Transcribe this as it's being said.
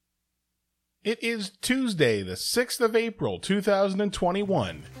It is Tuesday, the 6th of April,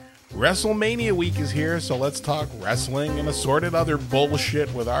 2021. WrestleMania week is here, so let's talk wrestling and assorted other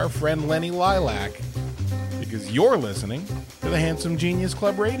bullshit with our friend Lenny Lilac, because you're listening to the Handsome Genius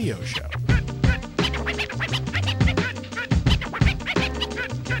Club radio show.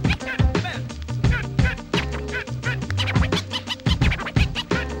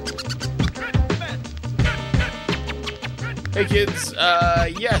 Hey kids,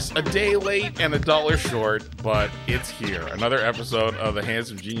 yes, a day late and $1 short, but it's here. Another episode of the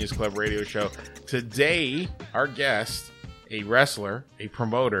Handsome Genius Club radio show. Today, our guest, a wrestler, a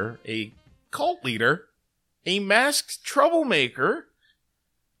promoter, a cult leader, a masked troublemaker,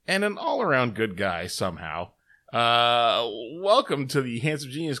 and an all-around good guy somehow. Welcome to the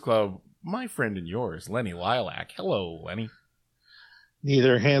Handsome Genius Club, my friend and yours, Lenny Lilac. Hello, Lenny.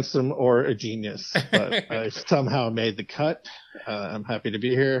 Neither handsome or a genius, but I somehow made the cut. I'm happy to be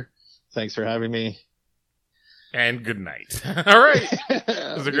here. Thanks for having me. And good night. All right.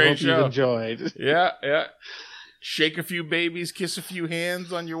 It was a great show. You enjoyed. Yeah. Shake a few babies, kiss a few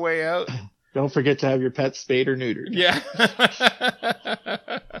hands on your way out. Don't forget to have your pet spayed or neutered. Yeah.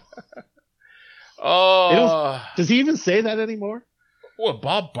 Oh. Does he even say that anymore? What,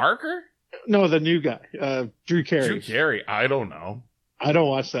 Bob Barker? No, the new guy, Drew Carey. Drew Carey. I don't know. I don't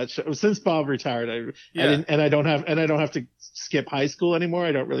watch that show since Bob retired. I don't have to skip high school anymore.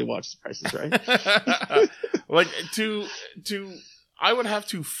 I don't really watch The Price is Right. Like I would have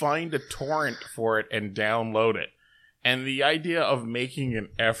to find a torrent for it and download it. And the idea of making an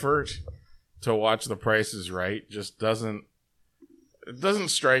effort to watch The Price is Right just doesn't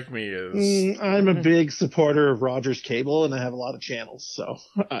strike me as. I'm a big supporter of Rogers Cable, and I have a lot of channels, so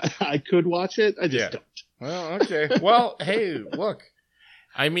I could watch it. I just don't. Well, okay. Well, hey, look.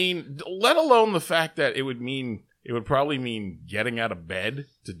 I mean, let alone the fact that it would probably mean getting out of bed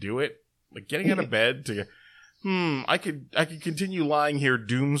to do it. Like getting out of bed to, I could continue lying here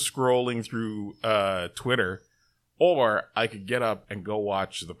doom scrolling through Twitter, or I could get up and go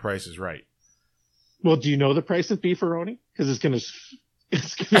watch The Price is Right. Well, do you know the price of beefaroni? Because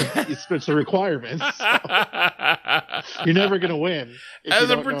it's a requirement. So. You're never gonna win. As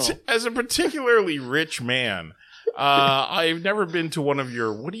a particularly rich man. I've never been to one of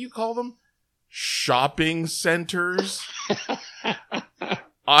your, what do you call them? Shopping centers.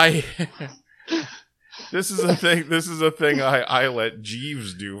 This is a thing I let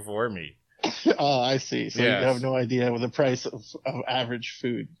Jeeves do for me. Oh, I see. So yes. You have no idea what the price of average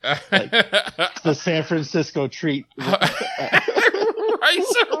food. Like the San Francisco treat.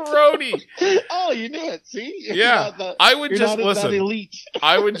 Rice-A-Roni. Oh, you knew it. See? Yeah. I would just listen. Elite.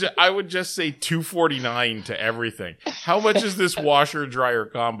 I would just say $2.49 to everything. How much is this washer dryer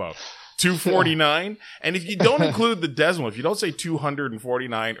combo? $2.49. And if you don't include the decimal, if you don't say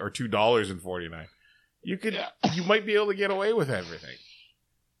 $249 or $2.49, you might be able to get away with everything.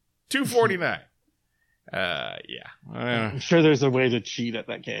 $2.49. Yeah. I'm sure there's a way to cheat at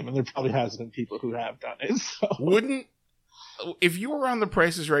that game, and there probably has been people who have done it. So. If you were on The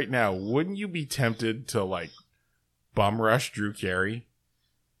Price is Right now, wouldn't you be tempted to like bum rush Drew Carey?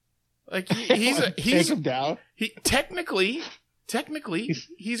 Like he's him down. Technically,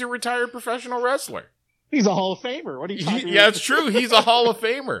 he's a retired professional wrestler. He's a Hall of Famer. What are you talking about? Yeah, it's true. He's a Hall of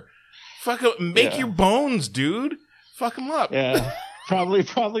Famer. Fuck him. Make your bones, dude. Fuck him up. Yeah.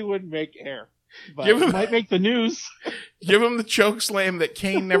 Probably wouldn't make air, but it might make the news. Give him the choke slam that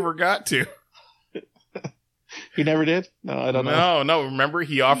Kane never got to. He never did? No, I don't know. No. Remember,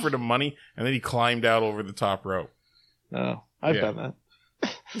 he offered him money, and then he climbed out over the top rope. No, I've done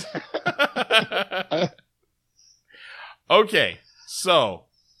that. Okay, so,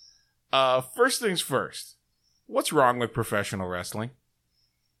 first things first. What's wrong with professional wrestling?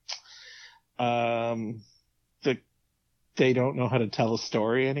 They don't know how to tell a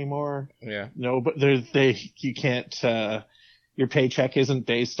story anymore. Yeah. No, but you can't, your paycheck isn't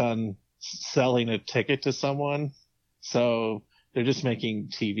based on selling a ticket to someone. So they're just making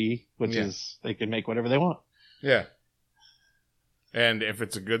TV, which is, they can make whatever they want. Yeah. And if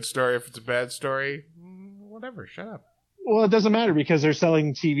it's a good story, if it's a bad story, whatever, shut up. Well, it doesn't matter because they're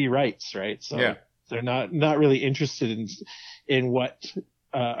selling TV rights, right? So they're not really interested in what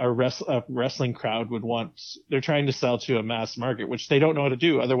a wrestling crowd would want. They're trying to sell to a mass market, which they don't know how to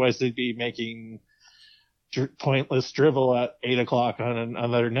do. Otherwise, they'd be making pointless drivel at 8:00 on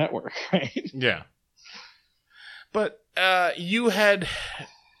another network, right? Yeah. But you had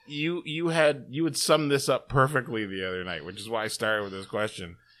summed this up perfectly the other night, which is why I started with this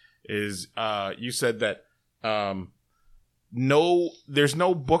question. Is you said that there's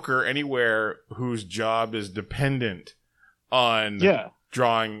no booker anywhere whose job is dependent on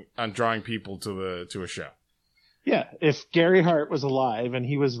drawing people to a show. Yeah, if Gary Hart was alive and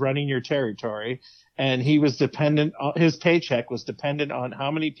he was running your territory, and he was dependent on his paycheck was dependent on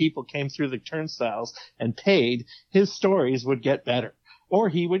how many people came through the turnstiles and paid, his stories would get better, or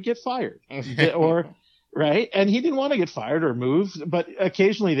he would get fired, or right. And he didn't want to get fired or moved, but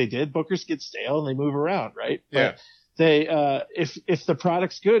occasionally they did. Bookers get stale and they move around, right? Yeah. But they, if the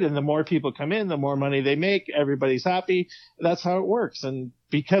product's good and the more people come in, the more money they make, everybody's happy. That's how it works. And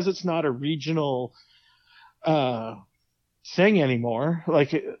because it's not a regional thing anymore,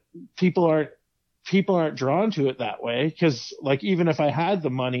 like people aren't drawn to it that way, because like even if I had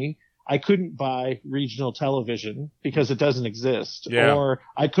the money, I couldn't buy regional television because it doesn't exist, or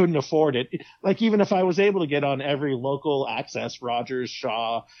I couldn't afford it. Like even if I was able to get on every local access, Rogers,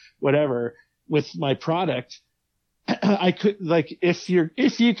 Shaw, whatever, with my product, I could, like if you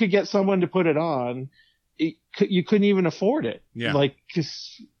could get someone to put it on, you couldn't even afford it. Yeah. Like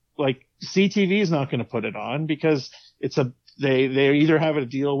CTV is not going to put it on because they either have a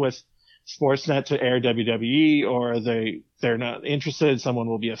deal with Sportsnet to air WWE, or they're not interested. Someone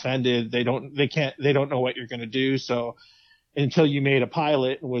will be offended. They don't know what you're going to do. So until you made a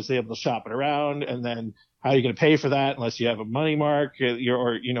pilot and was able to shop it around, and then how are you going to pay for that unless you have a money mark,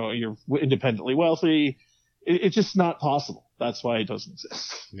 you're independently wealthy? It's just not possible. That's why it doesn't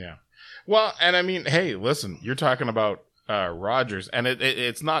exist. Yeah. Well, and I mean, hey, listen, you're talking about Rogers, and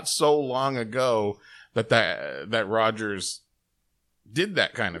it's not so long ago that Rogers did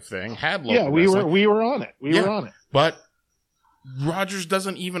that kind of thing. Had local wrestling. we were on it. We were on it. But Rogers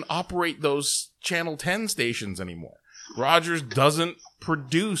doesn't even operate those Channel 10 stations anymore. Rogers doesn't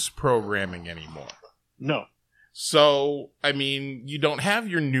produce programming anymore. No. So, I mean, you don't have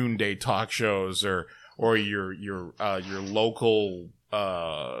your noonday talk shows or your local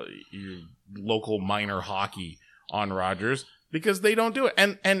minor hockey on Rogers, because they don't do it.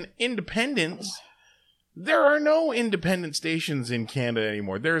 And independents, there are no independent stations in Canada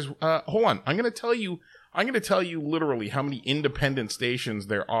anymore. There's hold on, I'm going to tell you literally how many independent stations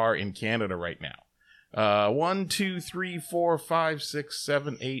there are in Canada right now. 1, 2, 3, 4, 5, 6,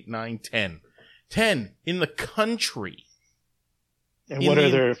 7, 8, 9, 10. 10 in the country. And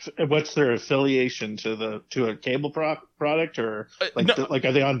what's their affiliation to a cable product, or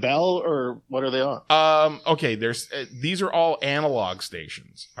are they on Bell, or what are they on? Okay, there's these are all analog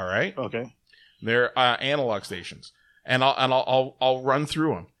stations. All right. Okay. They're analog stations, and I'll run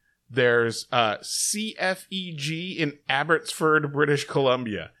through them. There's CFEG in Abbotsford, British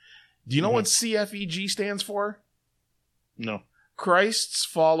Columbia. Do you know what CFEG stands for? No. Christ's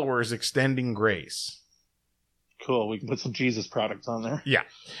Followers Extending Grace. Cool. We can put some Jesus products on there. Yeah.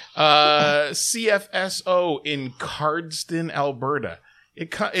 CFSO in Cardston, Alberta.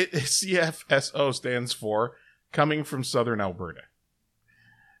 CFSO stands for Coming from Southern Alberta.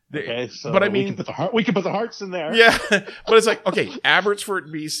 Okay, so but I mean, we can put the hearts in there. Yeah, but it's like, okay, Abbotsford,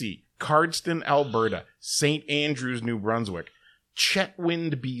 BC, Cardston, Alberta, St. Andrews, New Brunswick,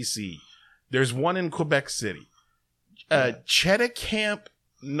 Chetwynd, BC. There's one in Quebec City. Cheticamp,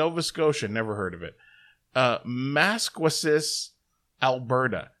 Nova Scotia, never heard of it. Masquesis,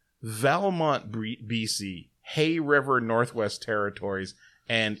 Alberta, Valmont, BC, Hay River, Northwest Territories,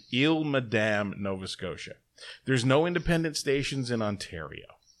 and Ile Madame, Nova Scotia. There's no independent stations in Ontario.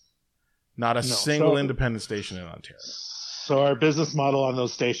 Not a single independent station in Ontario. So our business model on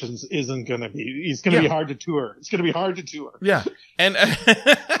those stations isn't going to be. It's going to be hard to tour. It's going to be hard to tour. Yeah, and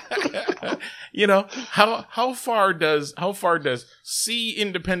how far does C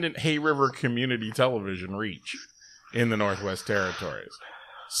Independent Hay River Community Television reach in the Northwest Territories?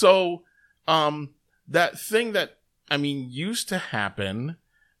 So, that thing that used to happen,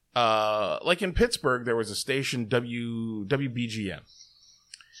 like in Pittsburgh, there was a station WBGN.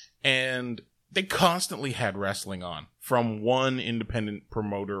 And they constantly had wrestling on from one independent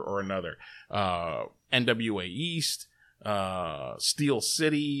promoter or another. NWA East, Steel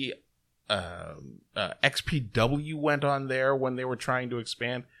City, XPW went on there when they were trying to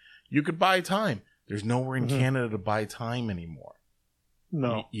expand. You could buy time. There's nowhere in Canada to buy time anymore.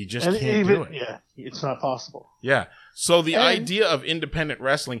 No. You just can't do it. Yeah, it's not possible. Yeah. So the idea of independent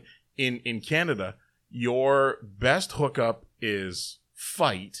wrestling in Canada, your best hookup is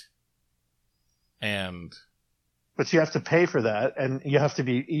Fight. But you have to pay for that, and you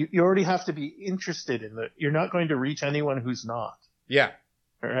already have to be interested in it. You're not going to reach anyone who's not. Yeah.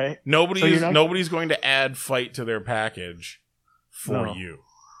 All right. Nobody's going to add Fight to their package for you.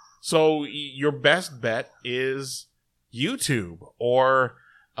 So your best bet is YouTube or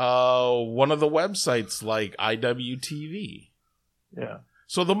one of the websites like IWTV. Yeah.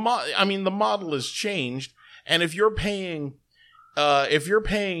 So the model has changed, and if you're paying if you're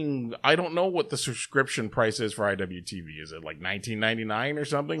paying, I don't know what the subscription price is for IWTV. Is it like $19.99 or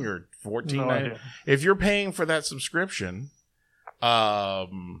something, or $14.99? No, if you're paying for that subscription, how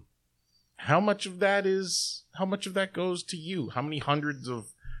much of that goes to you? How many hundreds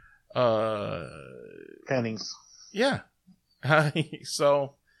of pennies? Yeah.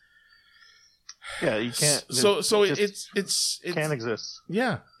 So yeah, you can't. So it's can't exist.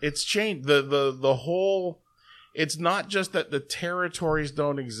 Yeah, it's changed. The whole. It's not just that the territories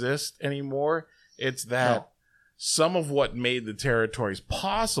don't exist anymore. It's that some of what made the territories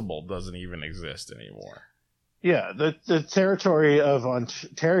possible doesn't even exist anymore. Yeah, the territory of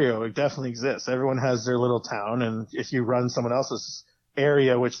Ontario, it definitely exists. Everyone has their little town, and if you run someone else's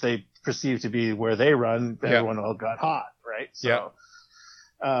area, which they perceive to be where they run, everyone all got hot, right? So,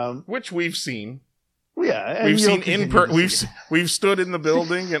 which we've seen. Yeah, and we've seen we've stood in the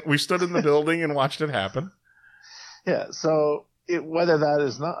building and watched it happen. Yeah, so whether that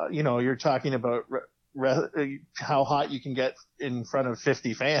is not, you're talking about how hot you can get in front of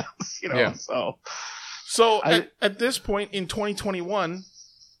 50 fans, So at this point in 2021,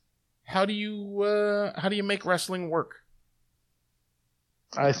 how do you make wrestling work?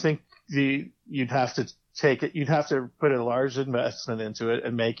 I think you'd have to put a large investment into it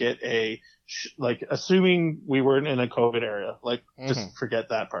and make it assuming we weren't in a COVID era, just forget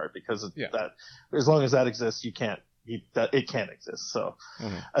that part, because that, as long as that exists, it can't exist. So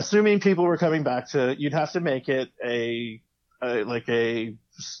assuming people were coming back you'd have to make it like a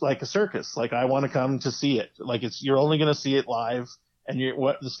circus. Like, I want to come to see it. Like, you're only going to see it live, and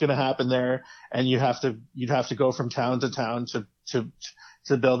what's going to happen there. And you'd have to go from town to town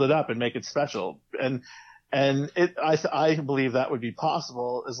to build it up and make it special. And I believe that would be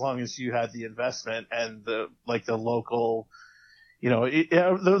possible as long as you had the investment and the local,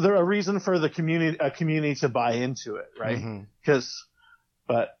 a reason for a community to buy into it, right?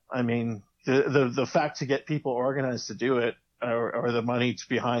 But I mean, the fact to get people organized to do it, or the money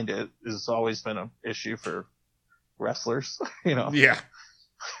behind it, has always been an issue for wrestlers, Yeah.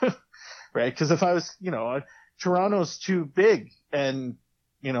 Right? Because if I was, Toronto's too big and,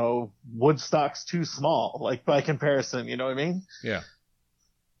 Woodstock's too small, like, by comparison, you know what I mean? Yeah.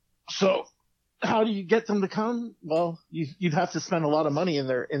 So how do you get them to come? Well, you'd have to spend a lot of money in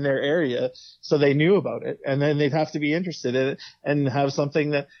their area so they knew about it, and then they'd have to be interested in it and have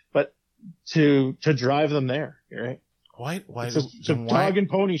something to drive them there, right? Why it's a dog and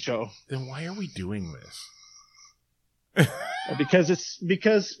pony show. Then why are we doing this?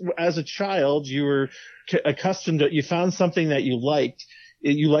 because as a child you were accustomed to, you found something that you liked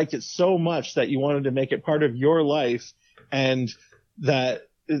it so much that you wanted to make it part of your life, and it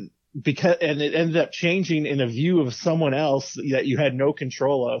ended up changing in a view of someone else that you had no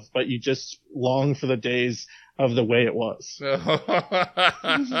control of, but you just longed for the days of the way it was. Oh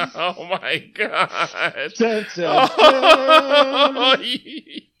my God.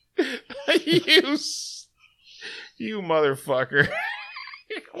 You motherfucker.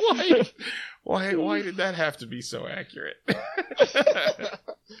 Why did that have to be so accurate?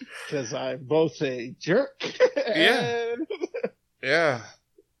 Because I'm both a jerk. Yeah.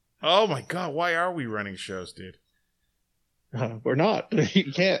 Oh my God, why are we running shows, dude? We're not.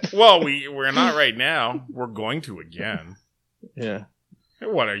 You can't. Well, we're not right now. We're going to again. Yeah.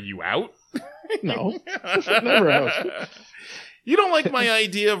 What, are you out? No. Never out. You don't like my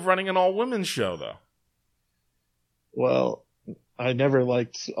idea of running an all-women's show, though. Well, I never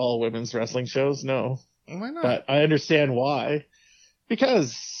liked all-women's wrestling shows, no. Why not? But I understand why.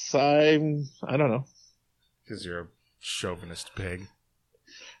 Because I don't know. Because you're a chauvinist pig.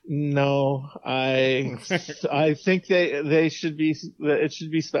 No, I think it should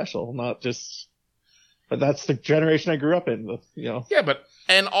be special, not just. But that's the generation I grew up in, Yeah, but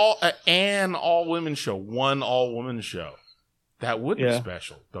an all women show, one all woman show, that would be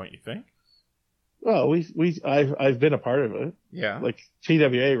special, don't you think? Well, I've been a part of it. Yeah, like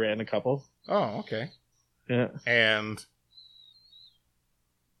TWA ran a couple. Oh, okay. Yeah, and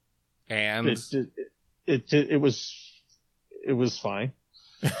it was fine.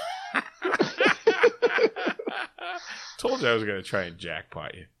 Told you I was going to try and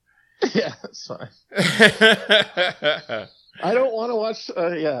jackpot you. Yeah, that's fine. I don't want to watch.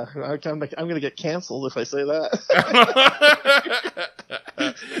 I'm going to get canceled if I say that.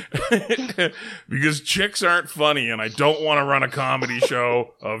 Because chicks aren't funny, and I don't want to run a comedy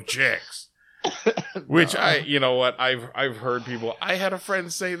show of chicks. Which you know what? I've heard people. I had a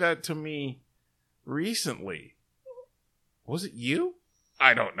friend say that to me recently. Was it you?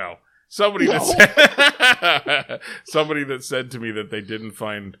 I don't know. Somebody that said to me that they didn't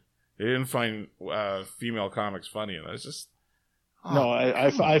find female comics funny, and Oh, no,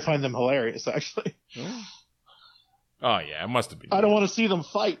 I find them hilarious, actually. Oh, yeah, it must have been. I don't want to see them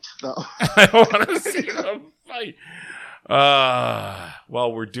fight, though. I don't want to see them fight.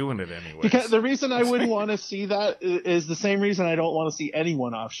 Well, we're doing it anyway. Because the reason I wouldn't want to see that is the same reason I don't want to see any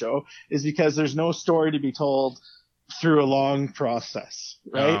one-off show, is because there's no story to be told through a long process,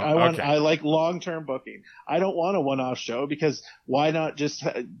 right? I like long-term booking. I don't want a one-off show, because why not just,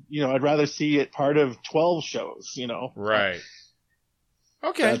 I'd rather see it part of 12 shows, Right.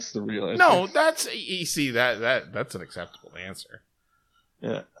 Okay. That's the real answer. No, you see, that's an acceptable answer.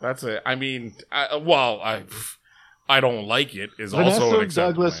 Yeah. I don't like it is Vanessa also an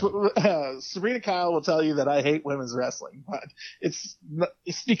acceptable answer. Sabrina Kyle will tell you that I hate women's wrestling, but it's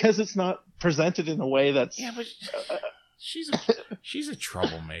because it's not presented in a way that's... Yeah, but she's a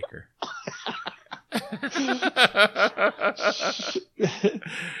troublemaker.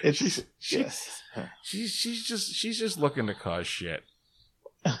 She's just looking to cause shit.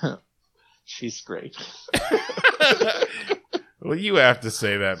 She's great. Well, you have to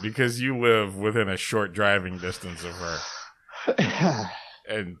say that because you live within a short driving distance of her,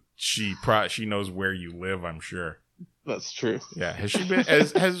 and she knows where you live. I'm sure. That's true. Yeah. Has she been?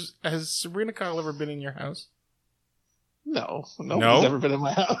 Has Sabrina Kyle ever been in your house? No, nobody's ever been in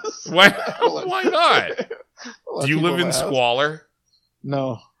my house. Why not? Do you live in squalor?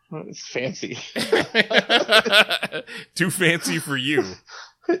 No, it's fancy. Too fancy for you.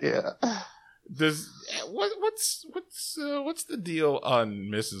 Yeah. What's the deal on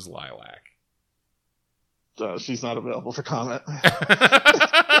Mrs. Lilac? She's not available for comment.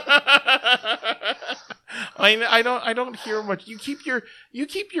 I don't hear much. You keep your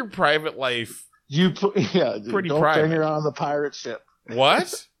private life. Pretty don't private. Bring her on the pirate ship.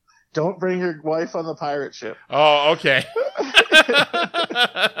 What? Don't bring your wife on the pirate ship. Oh, okay.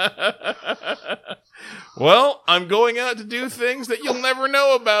 Well, I'm going out to do things that you'll never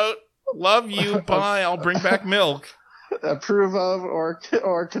know about. Love you. Bye. I'll bring back milk. Approve of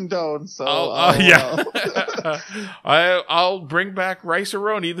or condone. So I'll bring back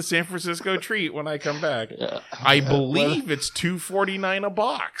rice-a-roni, the San Francisco treat, when I come back. Yeah. I believe it's $2.49 a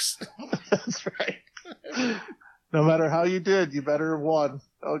box. That's right. No matter how you did, you better have won.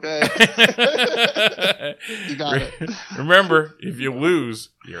 Okay. You got it. Remember, if you lose,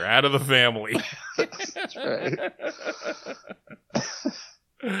 you're out of the family. That's right.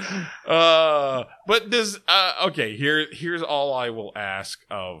 But does here's all I will ask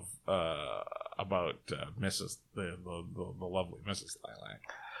of about Mrs. the lovely Mrs. Lilac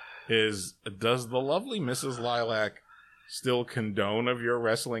is, does the lovely Mrs. Lilac still condone of your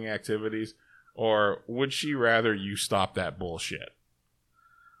wrestling activities, or would she rather you stop that bullshit?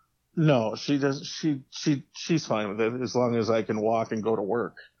 No, she does. She's fine with it as long as I can walk and go to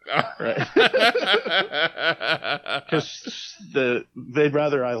work. Right. Because they'd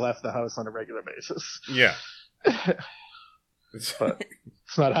rather I left the house on a regular basis. Yeah. But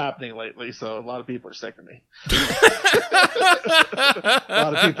it's not happening lately, so a lot of people are sick of me. A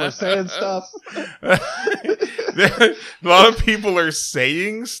lot of people are saying stuff. A lot of people are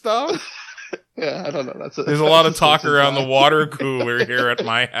saying stuff? Yeah, I don't know. There's a lot of talk around the water cooler here at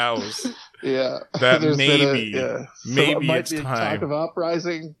my house. Yeah, that maybe it's time. Talk of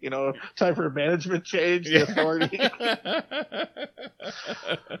uprising. Time for a management change. The authority.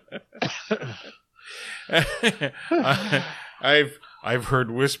 I've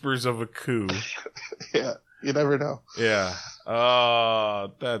heard whispers of a coup. Yeah, you never know. Yeah.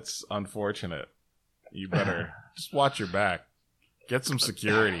 That's unfortunate. You better just watch your back. Get some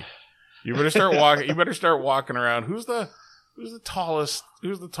security. You better start walking. You better start walking around. Who's the tallest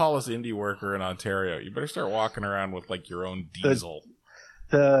indie worker in Ontario? You better start walking around with like your own diesel.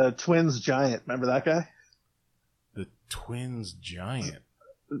 The Twins giant. Remember that guy? The Twins giant.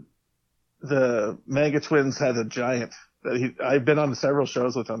 The Mega Twins had a giant. I've been on several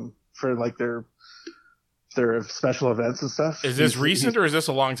shows with them for like their special events and stuff. Is this recent or is this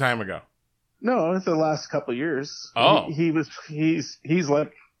a long time ago? No, it's the last couple of years. Oh, he's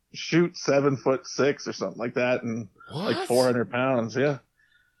like 7'6" or something like that, and what? Like 400 pounds. Yeah.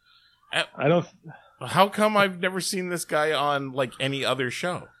 I don't. How come I've never seen this guy on like any other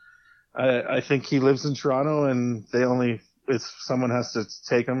show? I think he lives in Toronto, and someone has to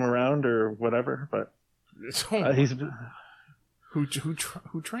take him around or whatever. But he's who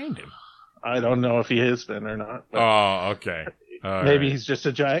trained him? I don't know if he has been or not. Oh, okay. Maybe he's just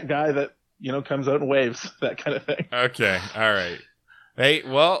a giant guy that comes out and waves, that kind of thing. Okay, all right. Hey,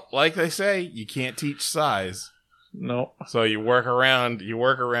 well, like they say, you can't teach size. No. So you work around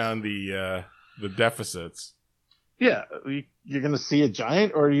the deficits. Yeah, you're going to see a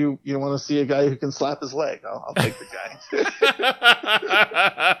giant, or you want to see a guy who can slap his leg. I'll take the giant.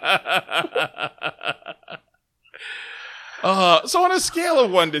 So on a scale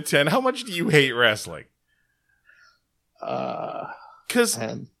of 1 to 10, how much do you hate wrestling?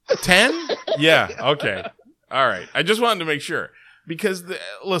 10? Yeah. Okay. All right. I just wanted to make sure because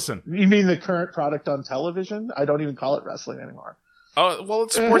listen. You mean the current product on television? I don't even call it wrestling anymore. Oh, well,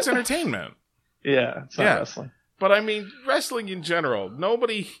 it's sports entertainment. Yeah, it's not wrestling. But I mean, wrestling in general,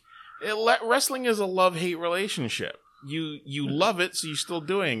 wrestling is a love-hate relationship. You love it, so you're still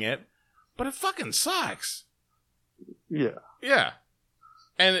doing it, but it fucking sucks. Yeah. Yeah.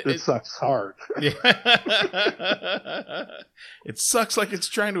 And it sucks hard. Yeah. It sucks like it's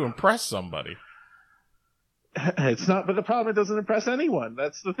trying to impress somebody. It's not, but the problem, it doesn't impress anyone.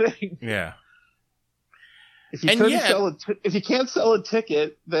 That's the thing. Yeah. If you can't sell a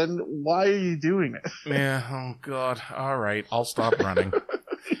ticket, then why are you doing it? Yeah. Oh God. All right. I'll stop running.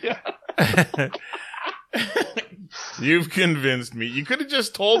 Yeah. You've convinced me. You could have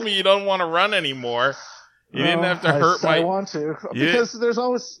just told me you don't want to run anymore. You didn't have to hurt my. I want to because there's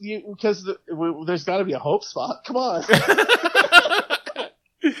always there's got to be a hope spot. Come on.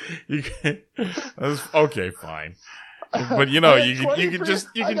 Okay, fine. But you can just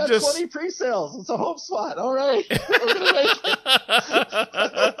 20 pre-sales. It's a hope spot. All right, we're gonna make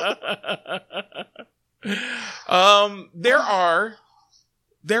it.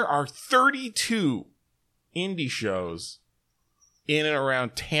 There are 32 indie shows in and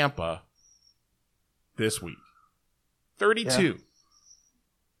around Tampa this week. 32. Yeah.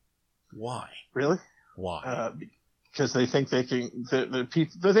 Why? Really? Why? Because they think they can. The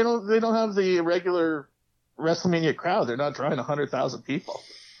people they don't have the regular WrestleMania crowd. They're not drawing 100,000 people,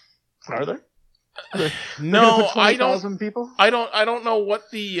 are they? No, I don't. People? I don't know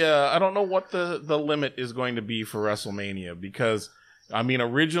what the limit is going to be for WrestleMania because I mean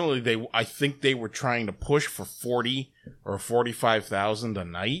originally I think they were trying to push for 40 or 45,000 a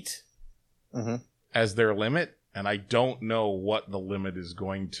night as their limit, and I don't know what the limit is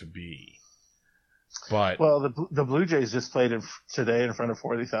going to be. But the Blue Jays just played today in front of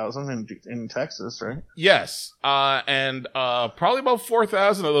 40,000 in Texas, right? Yes, and probably about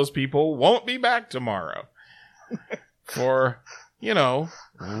 4,000 of those people won't be back tomorrow for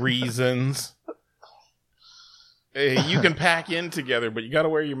reasons. You can pack in together, but you got to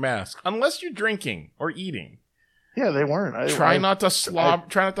wear your mask unless you're drinking or eating. Yeah, they weren't. Try not to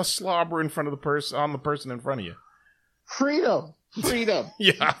slobber in front of the person in front of you. Freedom.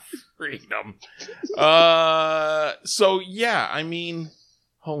 Yeah, freedom. So yeah, I mean,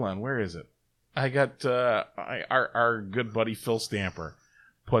 hold on, where is it? I got our good buddy Phil Stamper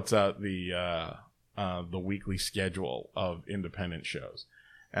puts out the weekly schedule of independent shows,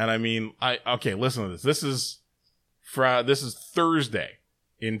 and I mean, listen to this. This is Thursday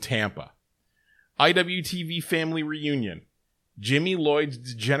in Tampa. IWTV Family Reunion, Jimmy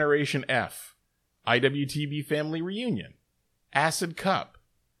Lloyd's Generation F, IWTV Family Reunion. Acid Cup,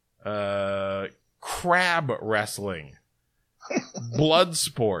 Crab Wrestling,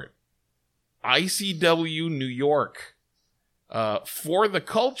 Bloodsport, ICW New York, For the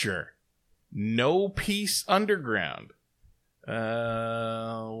Culture, No Peace Underground.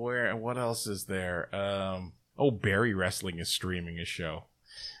 What else is there? Barry Wrestling is streaming a show.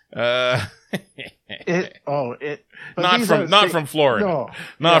 Not from Florida. No,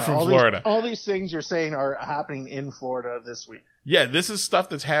 not from Florida. All these things you're saying are happening in Florida this week. Yeah, this is stuff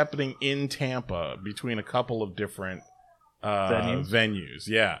that's happening in Tampa between a couple of different venues.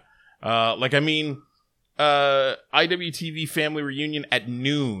 Yeah, IWTV Family Reunion at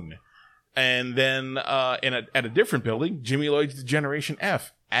noon, and then at a different building, Jimmy Lloyd's Generation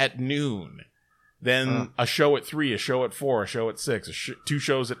F at noon. Then a show at 3, a show at 4, a show at 6, 2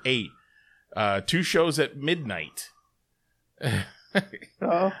 shows at 8, 2 shows at midnight.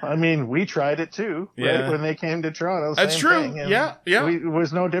 Well, I mean, we tried it too, right? When they came to Toronto. That's true. Yeah. It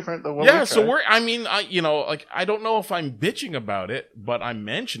was no different than what we tried. So I don't know if I'm bitching about it, but I'm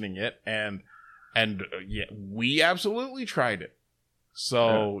mentioning it, and we absolutely tried it.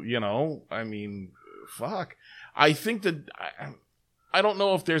 So, I mean, fuck. I think that... I don't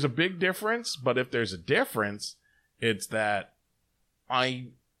know if there's a big difference, but if there's a difference, it's that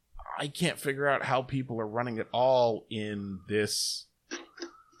I can't figure out how people are running it all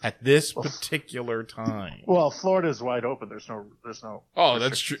at this particular time. Well, Florida's wide open. There's no. Oh,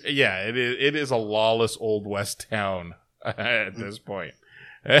 that's true. Yeah, it is a lawless old west town at this point.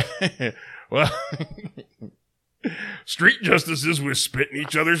 Well, street justices will spit in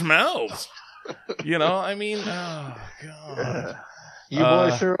each other's mouths. I mean, oh god. You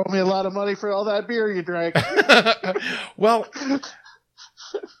boys sure owe me a lot of money for all that beer you drank. Well,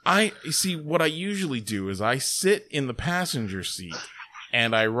 you see, what I usually do is I sit in the passenger seat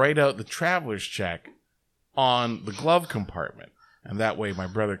and I write out the traveler's check on the glove compartment, and that way my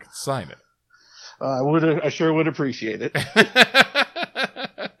brother can sign it. I sure would appreciate it.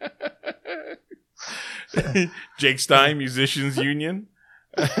 Jake Stein, Musicians Union.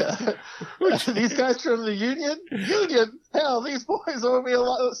 These guys from the union? Hell, these boys owe me a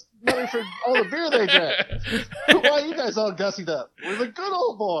lot of money for all the beer they drank. Why are you guys all gussied up? We're the good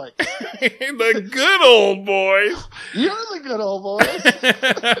old boys. The good old boys. You're the good old boys.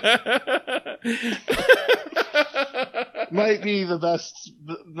 Might be the best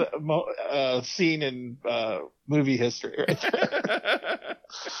scene in movie history right there.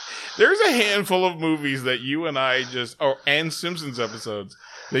 There's a handful of movies that you and I and Simpsons episodes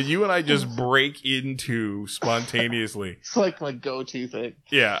that you and I just break into spontaneously. It's like my go-to thing.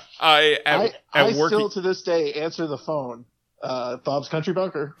 Yeah. I still to this day answer the phone. Bob's Country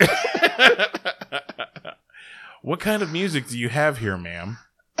Bunker. What kind of music do you have here, ma'am?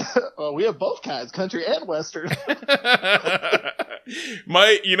 Well, we have both kinds, country and western.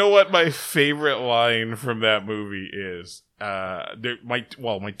 You know what my favorite line from that movie is? My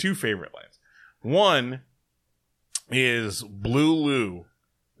two favorite lines. One is Blue Lou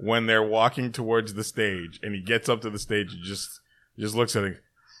when they're walking towards the stage, and he gets up to the stage and just looks at it,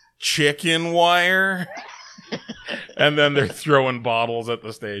 chicken wire, and then they're throwing bottles at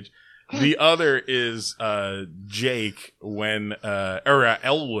the stage. The other is Jake when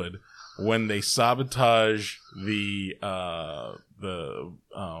Elwood when they sabotage the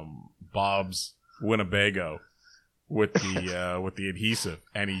Bob's Winnebago with the adhesive,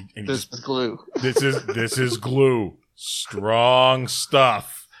 and he this is glue. This is glue. Strong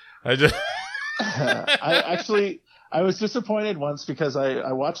stuff. I was disappointed once because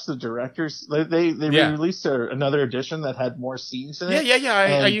I watched the director's. They released another edition that had more scenes in it. Yeah.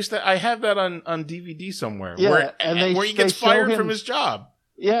 I have that on DVD somewhere. Yeah, where he gets fired from his job.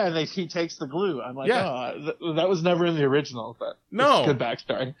 Yeah, and he takes the glue. I'm like, that was never in the original, but no, good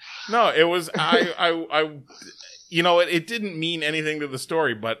backstory. No, it was I it didn't mean anything to the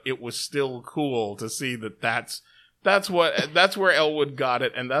story, but it was still cool to see that's where Elwood got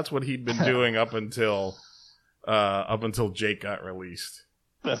it, and that's what he'd been doing up until Jake got released.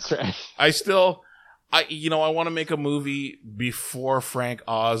 That's right. I want to make a movie before Frank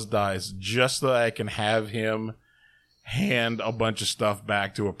Oz dies, just so that I can have him hand a bunch of stuff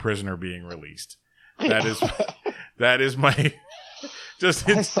back to a prisoner being released. That is my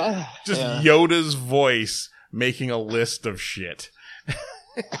Yoda's voice making a list of shit.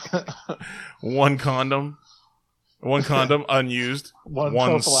 One condom unused,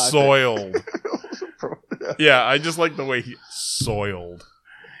 one soiled. Yeah, I just like the way he soiled.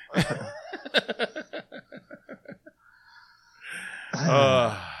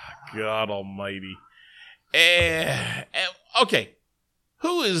 God almighty. Okay.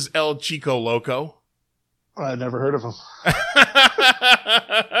 Who is El Chico Loco? I never heard of him.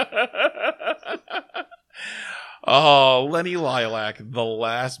 Oh, Lenny Lilac, the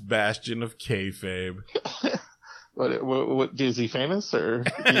last bastion of kayfabe. What is he famous or?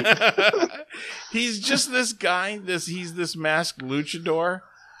 He's just this guy. He's this masked luchador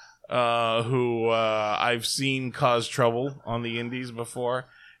who I've seen cause trouble on the indies before,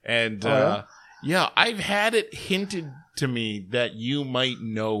 and I've had it hinted to me that you might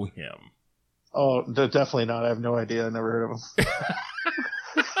know him. Oh, definitely not. I have no idea. I never heard of him.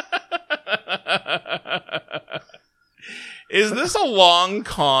 Is this a long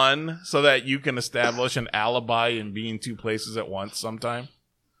con so that you can establish an alibi and be in two places at once sometime?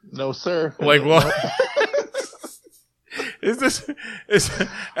 No, sir. Like what? Is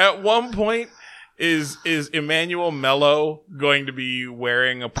at one point is Emmanuel Mello going to be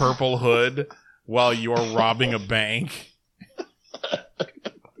wearing a purple hood while you're robbing a bank?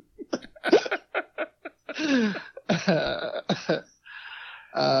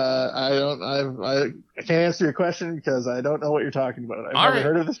 I can't answer your question because I don't know what you're talking about. I've never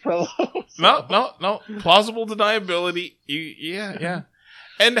heard of this fellow. So. No. Plausible deniability. Yeah.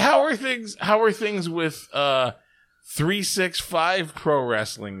 And how are things with 365 Pro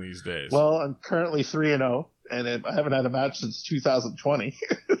Wrestling these days? Well, I'm currently 3-0, and I haven't had a match since 2020.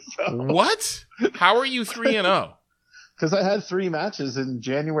 So. What? How are you 3-0? Because I had 3 matches in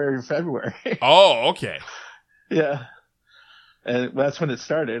January and February. Oh, okay. Yeah. And that's when it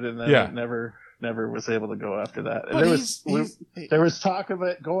started, and then it never was able to go after that. And there was talk of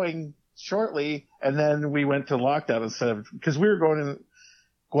it going shortly, and then we went to lockdown because we were going in.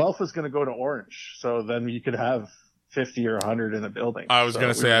 Guelph was going to go to Orange, so then you could have 50 or 100 in a building. I was going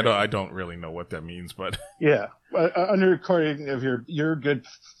to say, I don't really know what that means, but yeah, under recording of your good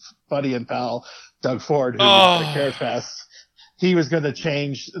buddy and pal Doug Ford, who was at CareFest, he was going to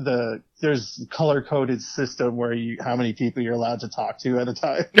change there's color coded system where how many people you're allowed to talk to at a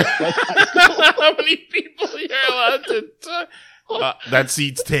time. How many people you're allowed to talk? That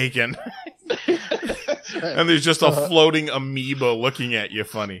seat's taken. Right. And there's just a floating amoeba looking at you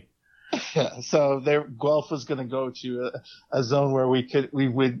funny. Yeah, so Guelph was going to go to a zone where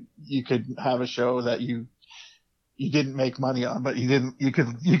you could have a show that you didn't make money on, but you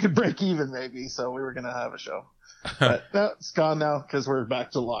could break even maybe. So we were going to have a show, but it's gone now because we're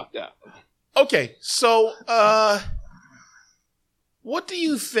back to lockdown. Okay, so what do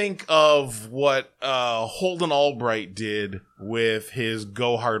you think of what Holden Albright did with his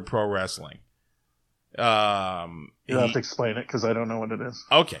Go Hard Pro Wrestling? You'll have to explain it because I don't know what it is.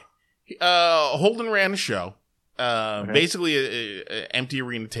 Okay. Holden ran a show, basically a empty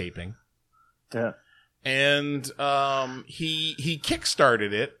arena taping. Yeah. And he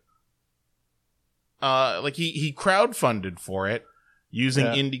kickstarted it. He crowdfunded for it using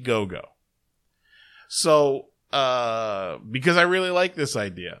Indiegogo. So because I really like this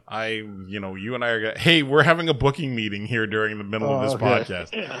idea, you and I are hey, we're having a booking meeting here during the middle of this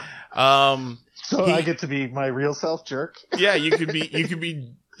podcast. Yeah. So I get to be my real self, Jerk. Yeah, you could be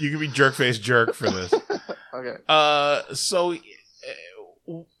Jerkface Jerk for this. Okay. So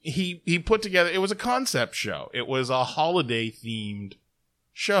he put together. It was a concept show. It was a holiday themed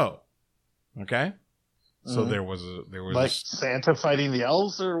show. Okay. So there was like Santa fighting the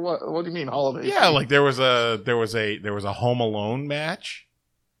elves, or what? What do you mean holiday? Yeah, like there was a Home Alone match.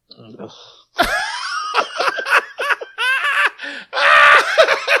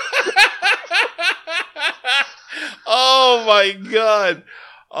 Oh my God.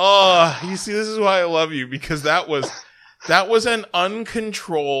 Oh, you see, this is why I love you, because that was an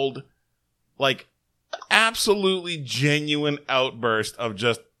uncontrolled, like, absolutely genuine outburst of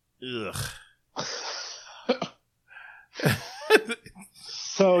just ugh.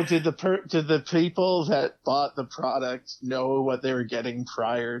 So did the people that bought the product know what they were getting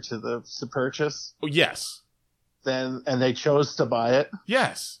prior to the purchase? Yes. And they chose to buy it?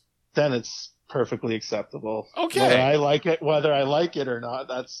 Yes. Then it's perfectly acceptable. Okay. Whether I like it or not,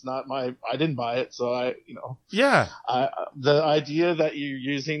 that's not I didn't buy it, so Yeah. The idea that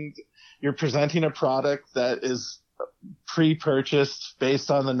you're presenting a product that is pre-purchased based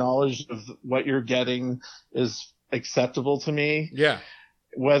on the knowledge of what you're getting is acceptable to me. Yeah.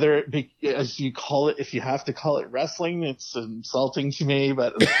 Whether it be, as you call it, if you have to call it wrestling, it's insulting to me,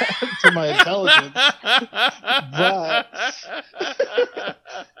 but to my intelligence. But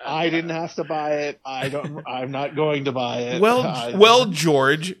I didn't have to buy it. I'm not going to buy it. Well,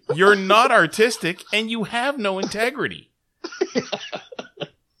 George, you're not artistic and you have no integrity.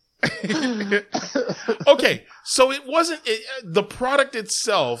 Okay, so it wasn't the product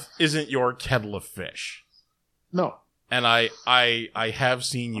itself isn't your kettle of fish. No. And I have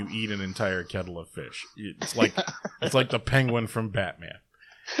seen you eat an entire kettle of fish. It's like the penguin from Batman.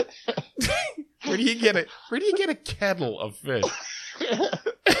 Where do you get a kettle of fish?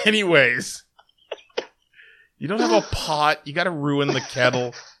 Anyways, you don't have a pot. You got to ruin the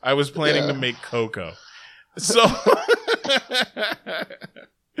kettle. I was planning to make cocoa. So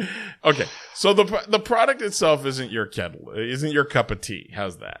okay, so the product itself isn't your kettle, isn't your cup of tea.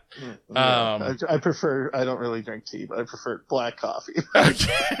 How's that? Yeah, I prefer. I don't really drink tea, but I prefer black coffee.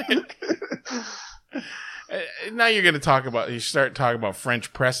 Okay. Now you start talking about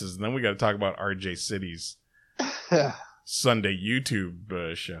French presses, and then we got to talk about RJ City's Sunday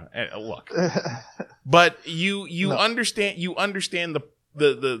YouTube show. Look, but you understand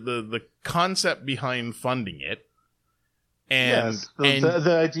the concept behind funding it. And, yes,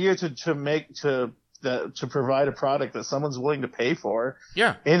 the idea to provide a product that someone's willing to pay for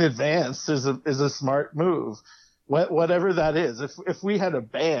in advance is a smart move. Whatever that is. If we had a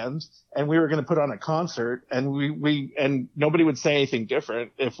band and we were going to put on a concert and and nobody would say anything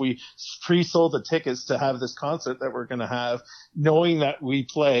different if we pre-sold the tickets to have this concert that we're going to have, knowing that we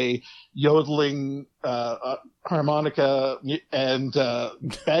play yodeling, harmonica and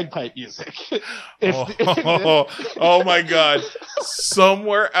bagpipe music. Oh my God.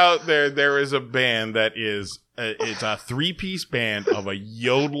 Somewhere out there is a band that is it's a 3-piece band of a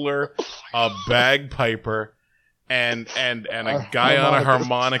yodeler, a bagpiper, and a guy on a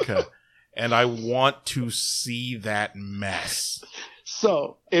harmonica, and I want to see that mess.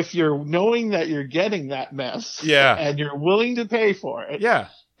 So if you're knowing that you're getting that mess, and you're willing to pay for it,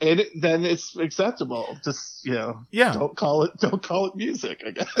 then it's acceptable. Just don't call it music,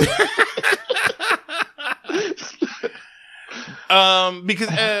 I guess. Because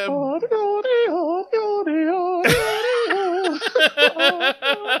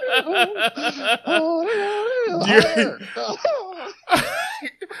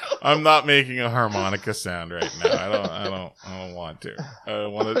I'm not making a harmonica sound right now. I don't want to.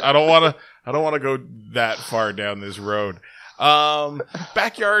 I don't want to go that far down this road.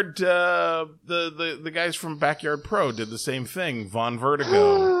 Backyard, the guys from Backyard Pro did the same thing. Von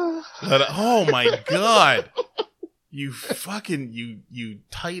Vertigo. Oh my God. You fucking, you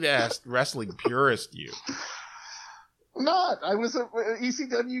tight-ass wrestling purist, you. I was an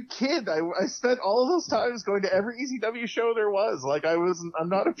ECW kid. I spent all of those times going to every ECW show there was. Like, I'm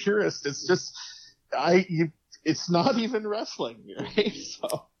not a purist. It's just, it's not even wrestling, right?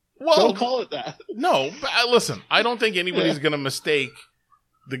 So, don't call it that. No, but listen, I don't think anybody's gonna mistake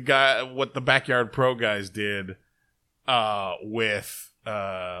what the Backyard Pro guys did, with,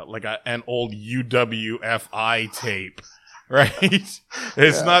 like an old UWFI tape, right? It's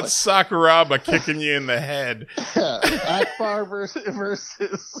not Sakuraba kicking you in the head. Yeah, Akbar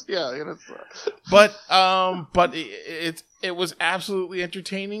versus yeah. But it was absolutely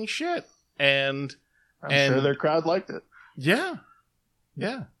entertaining shit, and I'm sure their crowd liked it. Yeah.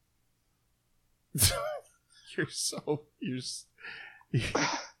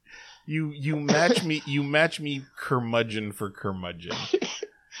 You match me curmudgeon for curmudgeon.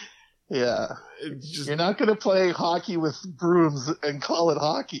 Yeah. You're not going to play hockey with brooms and call it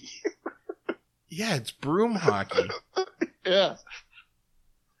hockey. Yeah, it's broom hockey. Yeah.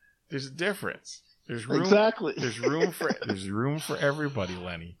 There's a difference. There's room. Exactly. There's room for everybody,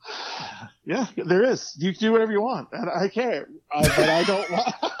 Lenny. Yeah, there is. You can do whatever you want, and I care. But I don't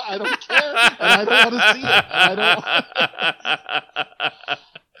want. I don't care, and I don't want to see it. And I don't.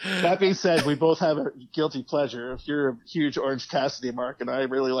 That being said, we both have a guilty pleasure. If you're a huge Orange Cassidy mark, and I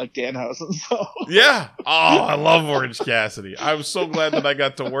really like Danhausen, so yeah. Oh, I love Orange Cassidy. I was so glad that I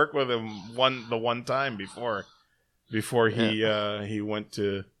got to work with him the one time before he went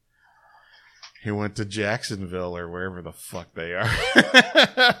to Jacksonville or wherever the fuck they are.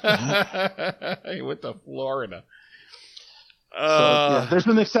 He went to Florida. There's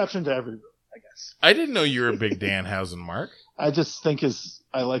an exception to every rule, I guess. I didn't know you were a big Danhausen mark. I just think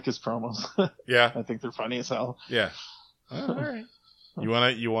I like his promos. Yeah. I think they're funny as hell. Yeah. All right. You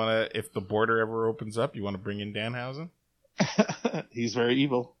wanna if the border ever opens up, you wanna bring in Danhausen? He's very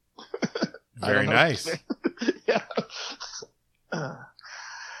evil. Very nice. Yeah.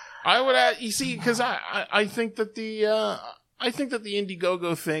 I would add, you see, because I think that the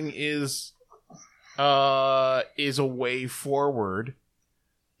Indiegogo thing is a way forward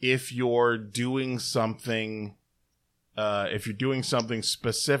if you're doing something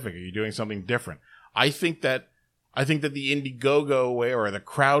specific, or you're doing something different. I think that the Indiegogo way, or the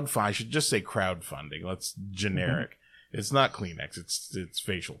crowdfunding, I should just say crowdfunding. Let's generic. Mm-hmm. It's not Kleenex. It's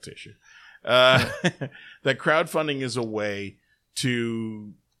facial tissue. That crowdfunding is a way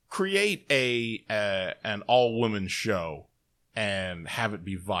to create an all-women show and have it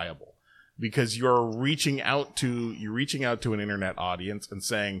be viable, because you're reaching out to an internet audience and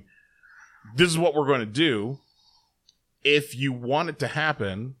saying, this is what we're going to do. If you want it to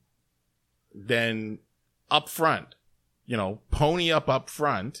happen, then up front, pony up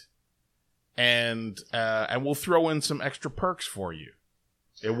front, and we'll throw in some extra perks for you.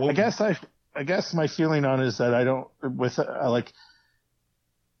 It will. I guess my feeling on it is that I don't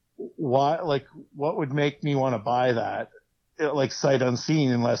what would make me want to buy that, sight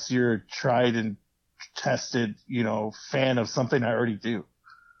unseen, unless you're tried and tested, fan of something I already do.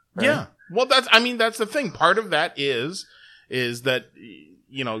 Right? Yeah. Well, that's the thing. Part of that is that,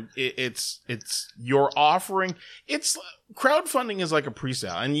 it's you're offering, crowdfunding is like a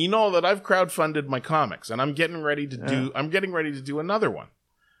pre-sale. And you know that I've crowdfunded my comics, and I'm getting ready to do another one.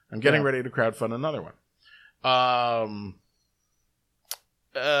 I'm getting ready to crowdfund another one.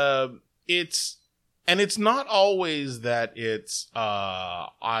 It's not always that it's,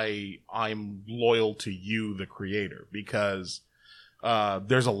 I'm loyal to you, the creator, because,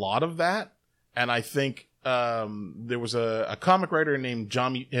 there's a lot of that. And I think, there was a comic writer named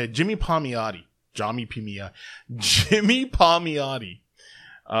Jimmy Palmiotti,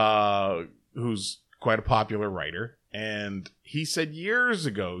 who's quite a popular writer. And he said years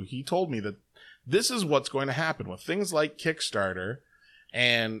ago, he told me that this is what's going to happen with things like Kickstarter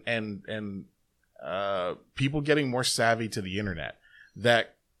and people getting more savvy to the internet,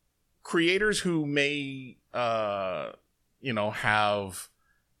 that creators who may, have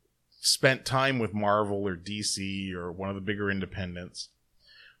spent time with Marvel or DC or one of the bigger independents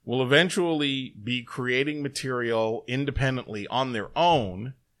will eventually be creating material independently on their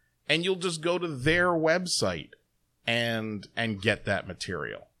own, and you'll just go to their website and get that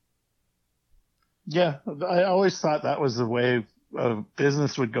material. Yeah, I always thought that was the way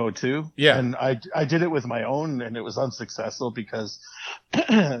business would go too. Yeah. And I did it with my own, and it was unsuccessful because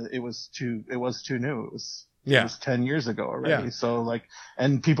it was too new. It was 10 years ago already. Yeah. So like,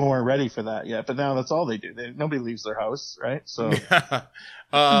 and people weren't ready for that yet, but now that's all they do. Nobody leaves their house, right? So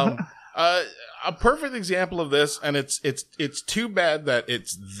a perfect example of this, and it's too bad that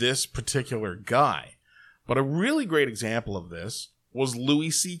it's this particular guy, but a really great example of this was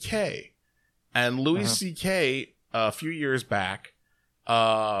Louis C.K. And Louis C.K. a few years back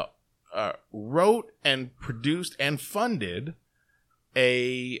wrote and produced and funded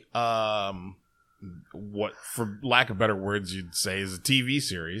a what, for lack of better words, you'd say is a TV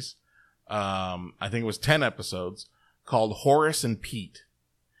series. I think it was 10 episodes called Horace and Pete.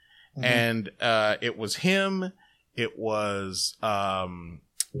 Mm-hmm. And it was him. It was Alan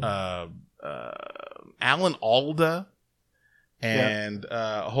Alda. And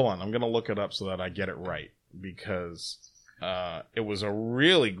hold on, I'm going to look it up so that I get it right, because it was a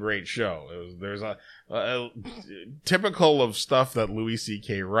really great show. There's a typical of stuff that Louis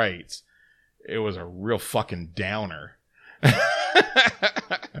C.K. writes. It was a real fucking downer.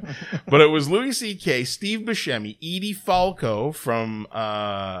 But it was Louis C.K., Steve Buscemi, Edie Falco from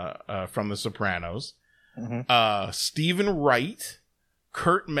The Sopranos, Stephen Wright,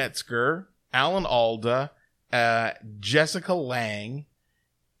 Kurt Metzger, Alan Alda, Jessica Lange,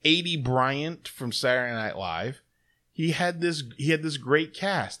 A.D. Bryant from Saturday Night Live. He had this great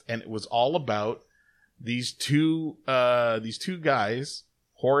cast, and it was all about these two guys,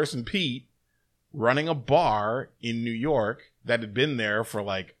 Horace and Pete, running a bar in New York that had been there for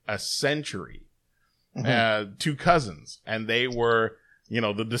like a century. Two cousins, and they were,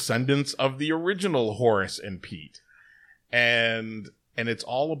 the descendants of the original Horace and Pete. And it's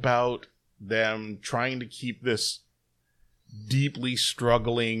all about them trying to keep this deeply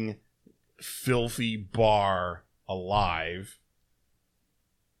struggling, filthy bar alive.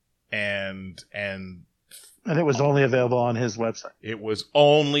 And it was only available on his website. It was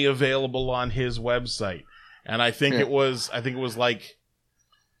only available on his website. And I think it was like,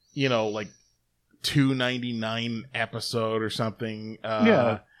 like $2.99 episode or something.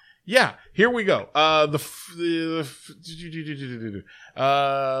 Yeah. Here we go.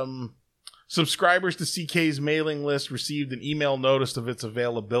 Subscribers to CK's mailing list received an email notice of its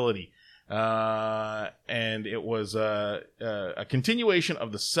availability. And it was a continuation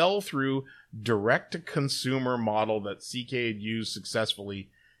of the sell-through direct-to-consumer model that CK had used successfully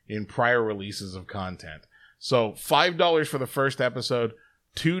in prior releases of content. So $5 for the first episode,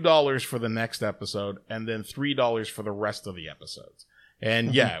 $2 for the next episode, and then $3 for the rest of the episodes.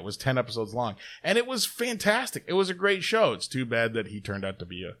 And it was 10 episodes long. And it was fantastic. It was a great show. It's too bad that he turned out to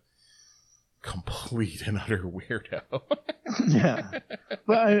be a complete and utter weirdo. Yeah.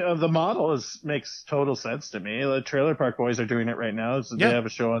 But the model makes total sense to me. The Trailer Park Boys are doing it right now. So they have a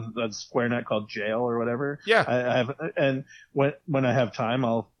show on SquareNet called Jail or whatever. Yeah. I have, and when I have time,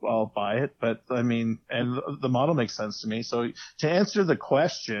 I'll buy it. But I mean, and the model makes sense to me. So to answer the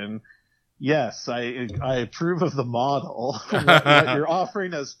question, yes, I approve of the model. What you're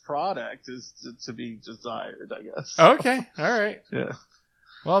offering as product is to be desired, I guess. Okay. All right. Yeah.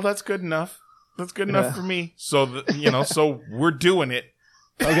 Well, that's good enough. That's good enough for me. So, so we're doing it.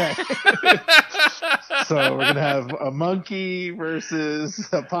 Okay. So we're going to have a monkey versus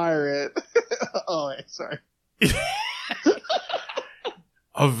a pirate. Oh, wait, sorry.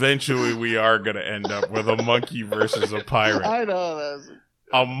 Eventually, we are going to end up with a monkey versus a pirate. I know.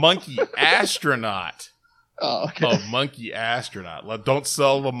 A monkey astronaut. Oh, okay. A monkey astronaut. Don't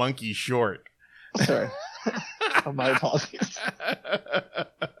sell the monkey short. Sorry. My apologies.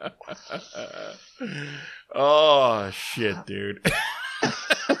 Oh, shit, dude.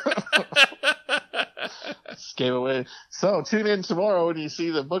 Just gave away. So tune in tomorrow when you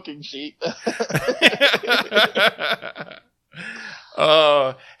see the booking sheet.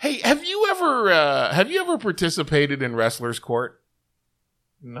 Hey, have you ever participated in Wrestler's Court?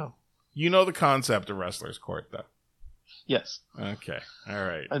 No. You know the concept of Wrestler's Court, though. Yes. Okay. All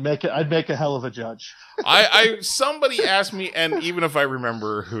right. I'd make a hell of a judge. Somebody asked me, and even if I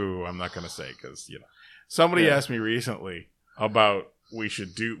remember who, I'm not going to say because somebody asked me recently about we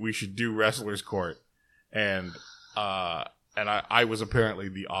should do Wrestler's Court, and I was apparently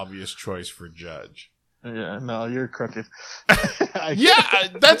the obvious choice for judge. Yeah. No, you're crooked. Yeah.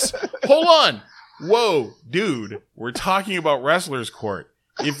 Hold on. Whoa, dude. We're talking about Wrestler's Court.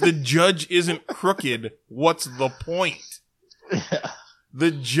 If the judge isn't crooked, what's the point? Yeah. The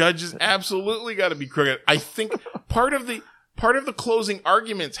judge has absolutely got to be crooked. I think part of the part of the closing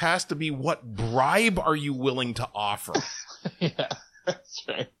arguments has to be, what bribe are you willing to offer? Yeah, that's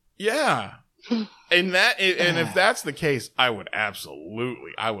right. Yeah. And if that's the case, I would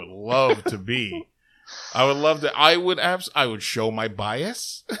love to be. I would show my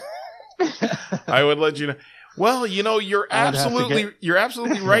bias. I would let you know. Well, you're absolutely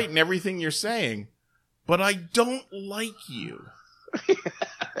right in everything you're saying, but I don't like you.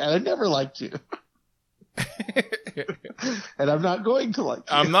 And I never liked you. And I'm not going to like you.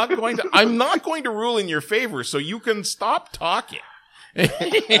 I'm not going to rule in your favor, so you can stop talking.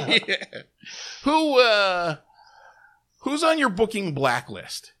 Who's on your booking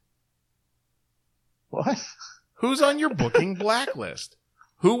blacklist? What? Who's on your booking blacklist?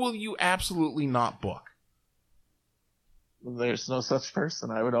 Who will you absolutely not book? There's no such person.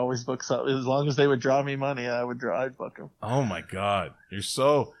 I would always book something. As long as they would draw me money, I'd book them. Oh my God.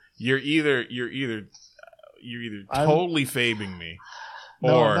 You're either totally fabing me,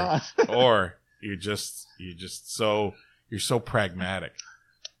 or you're so pragmatic.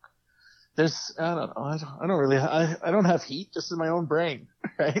 I don't know. I don't really, I don't have heat just in my own brain.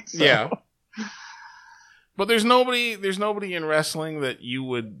 Right. So. Yeah. But there's nobody in wrestling that you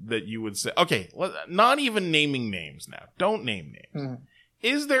would say, okay, not even naming names now. Don't name names. Mm-hmm.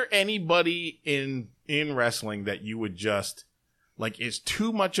 Is there anybody in wrestling that you would just, like, is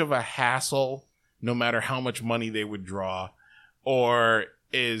too much of a hassle no matter how much money they would draw, or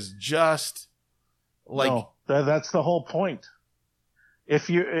is just like... No, that's the whole point. If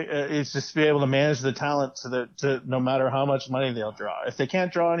you, it's just to be able to manage the talent to no matter how much money they'll draw. If they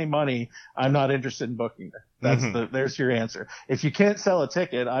can't draw any money, I'm not interested in booking them. There's your answer. If you can't sell a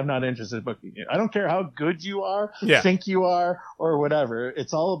ticket, I'm not interested in booking you. I don't care how good you are, think you are, or whatever.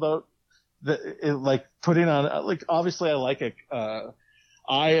 It's all about putting on, like, obviously I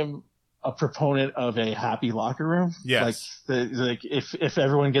am a proponent of a happy locker room. Yes. If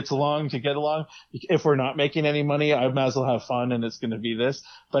everyone gets along to get along, if we're not making any money, I might as well have fun, and it's going to be this.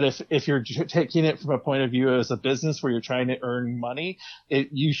 But if you're taking it from a point of view as a business where you're trying to earn money,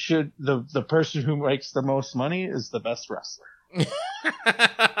 the person who makes the most money is the best wrestler.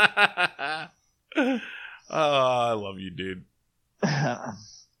 Oh, I love you, dude.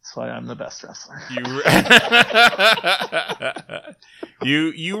 That's why I'm the best wrestler.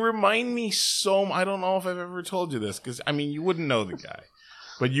 You remind me so. I don't know if I've ever told you this, because I mean, you wouldn't know the guy,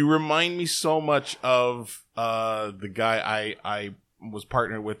 but you remind me so much of the guy I was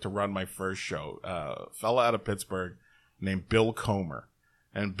partnered with to run my first show. A fella out of Pittsburgh named Bill Comer,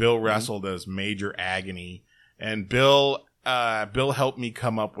 and Bill wrestled as Major Agony, and Bill helped me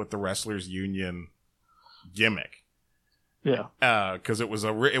come up with the Wrestlers Union gimmick. Yeah. Cause it was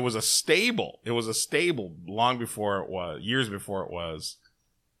a stable long before it was, years before it was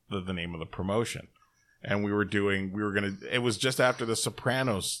the name of the promotion. And it was just after The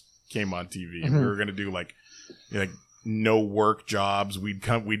Sopranos came on TV, and we were going to do like no work jobs.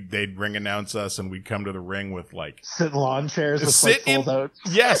 They'd ring announce us, and we'd come to the ring with like sit in lawn chairs with fold out.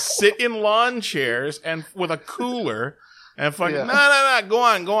 Yes. Sit in lawn chairs and with a cooler and fucking, no, go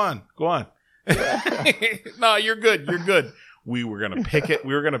on. No, you're good. We were gonna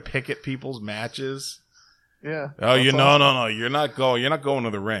picket people's matches. Yeah. Oh, no. You're not going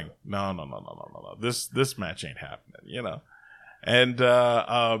to the ring. No. This match ain't happening. And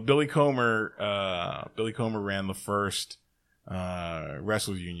Billy Comer ran the first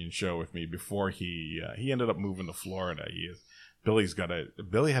Wrestlers Union show with me before he ended up moving to Florida. Billy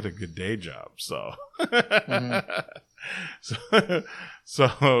had a good day job, so.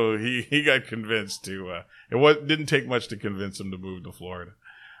 So he got convinced to. Didn't take much to convince him to move to Florida.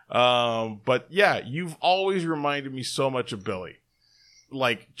 But yeah, you've always reminded me so much of Billy.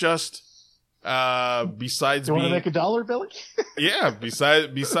 Like, just besides you being, want to make $1, Billy? Yeah.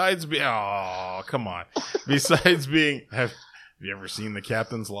 Besides being, oh, come on. Besides being, have you ever seen The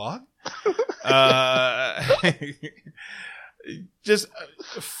Captain's Log? Just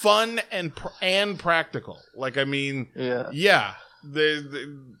fun and practical. Like, I mean, yeah.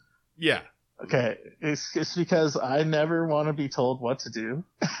 Okay, it's because I never want to be told what to do.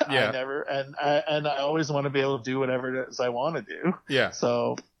 Yeah. I always want to be able to do whatever it is I want to do. Yeah.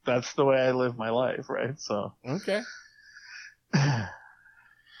 So that's the way I live my life, right? So okay. The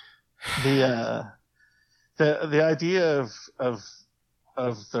idea of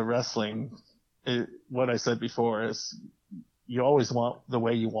the wrestling, what I said before is, you always want the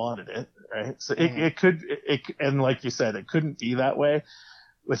way you wanted it, right? So it could, and like you said, it couldn't be that way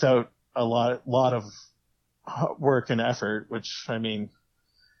without a lot of work and effort, which, I mean,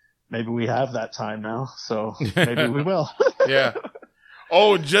 maybe we have that time now, so maybe we will. Yeah.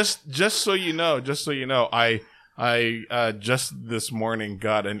 Oh, just so you know, I I just this morning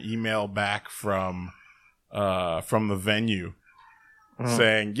got an email back from the venue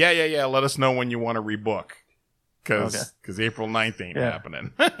saying, yeah, let us know when you want to rebook. Because April 9th ain't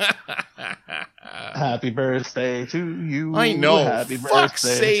happening. Happy birthday to you. I know. Happy Fuck's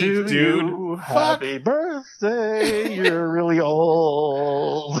birthday sake, to dude. you. Fuck. Happy birthday. You're really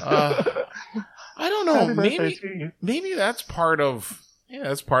old. I don't know. Happy birthday to you. Maybe that's part of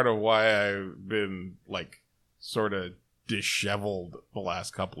why I've been like sort of disheveled the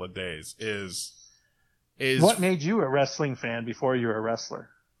last couple of days is what made you a wrestling fan before you were a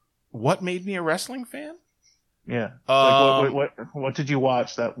wrestler? What made me a wrestling fan? Yeah. What did you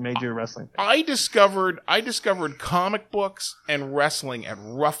watch that made you a wrestling fan? I discovered comic books and wrestling at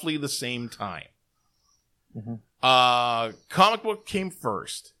roughly the same time. Mm-hmm. Comic book came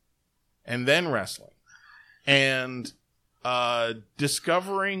first, and then wrestling. And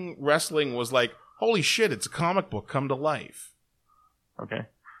discovering wrestling was like, holy shit, it's a comic book come to life. Okay.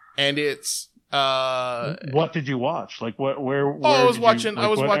 And it's what did you watch? Like where I was watching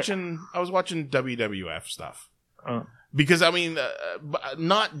WWF stuff. Because I mean,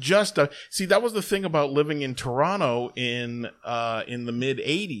 not just see, that was the thing about living in Toronto in the mid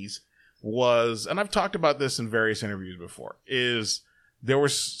 '80s was, and I've talked about this in various interviews before, is there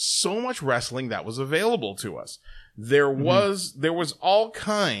was so much wrestling that was available to us. There was all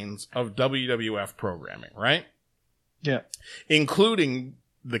kinds of WWF programming, right? Yeah, including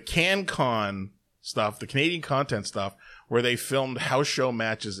the CanCon stuff, the Canadian content stuff, where they filmed house show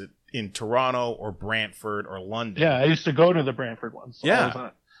matches in Toronto or Brantford or London. Yeah, I used to go to the Brantford ones.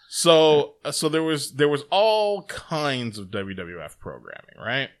 So there was all kinds of WWF programming,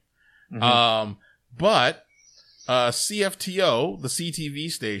 right? Mm-hmm. But CFTO, the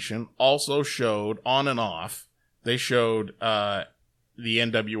CTV station, also showed on and off. They showed the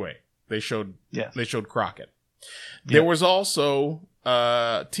NWA. They showed Crockett. There was also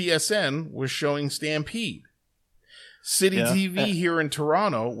TSN was showing Stampede. City TV here in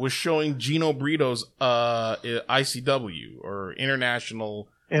Toronto was showing Gino Brito's ICW or International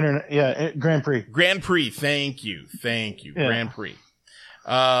Grand Prix. Grand Prix. Thank you. Grand Prix.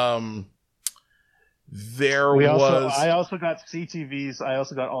 I also got CTV's. I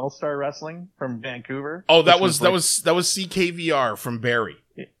also got All Star Wrestling from Vancouver. Oh, that was CKVR from Barrie.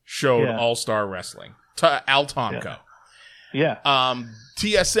 Showed All Star Wrestling. Al Tomko. Yeah.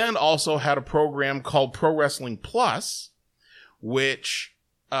 TSN also had a program called Pro Wrestling Plus, which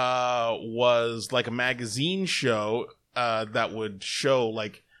was like a magazine show that would show,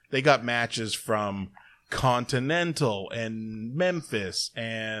 like, they got matches from Continental and Memphis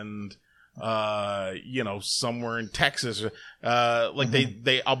and somewhere in Texas.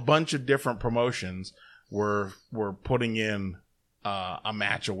 They a bunch of different promotions were putting in a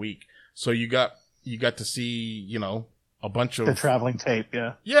match a week. So you got to see, a bunch of the traveling tape,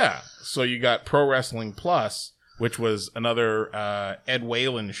 yeah. So you got Pro Wrestling Plus, which was another Ed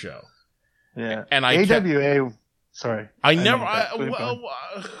Whalen show. Yeah, and AWA. Sorry, I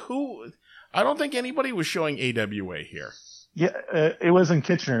don't think anybody was showing AWA here. Yeah, it was in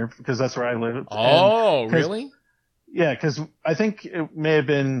Kitchener because that's where I live. Oh, really? Yeah, because I think it may have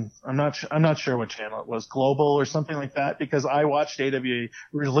been. I'm not sure what channel it was, Global or something like that. Because I watched AWA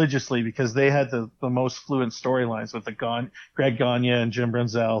religiously because they had the most fluent storylines with Greg Gagne and Jim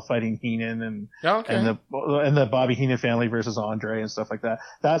Brunzell fighting Heenan and the Bobby Heenan family versus Andre and stuff like that.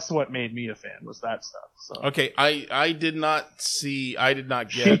 That's what made me a fan, was that stuff. So. Okay, I did not get Sheik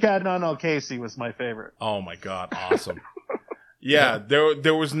Adnan Al-Kaisi was my favorite. Oh my god, awesome. Yeah,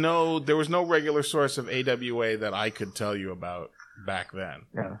 there was no regular source of AWA that I could tell you about back then.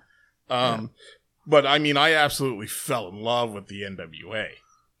 Yeah. But I mean, I absolutely fell in love with the NWA.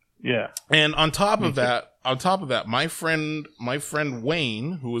 Yeah. And on top of that, my friend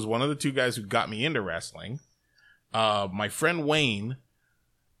Wayne, who was one of the two guys who got me into wrestling, my friend Wayne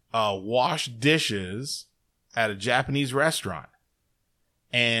washed dishes at a Japanese restaurant.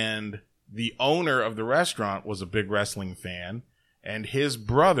 And the owner of the restaurant was a big wrestling fan. And his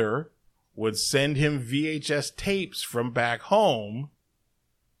brother would send him VHS tapes from back home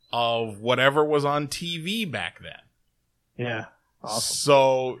of whatever was on TV back then. Yeah. Awesome.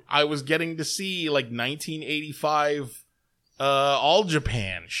 So I was getting to see like 1985 All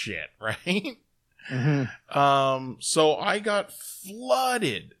Japan shit, right? Mm-hmm. So I got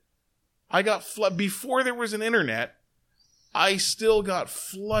flooded. Before there was an internet, I still got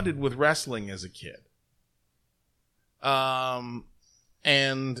flooded with wrestling as a kid.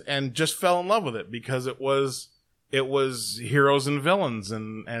 And just fell in love with it because it was heroes and villains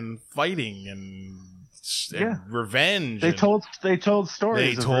and fighting and revenge. They told stories. They told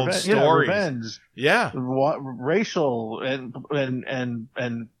stories. Yeah, revenge. Yeah. Racial and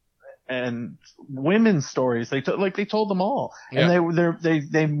women's stories. They told them all, and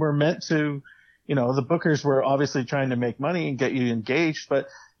they were meant to. The bookers were obviously trying to make money and get you engaged, but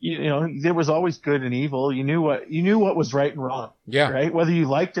there was always good and evil. You knew what was right and wrong. Yeah. Right. Whether you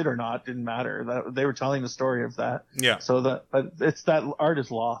liked it or not didn't matter. That they were telling the story of that. Yeah. But it's that art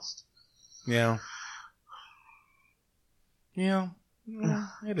is lost. Yeah. Yeah.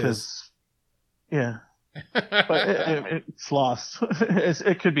 It is. Yeah. But it's lost.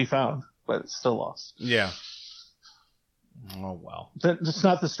 It could be found, but it's still lost. Yeah. Oh well. It's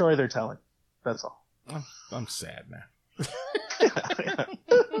not the story they're telling. That's all. I'm sad now.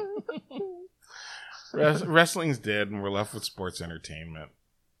 Wrestling's dead, and we're left with sports entertainment.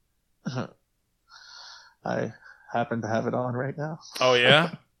 I happen to have it on right now. Oh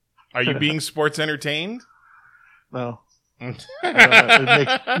yeah? Are you being sports entertained? No.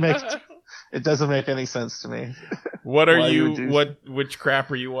 It doesn't make any sense to me. What are which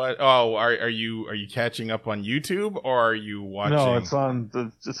crap are you watching? Oh, are you catching up on YouTube, or are you watching? No, it's on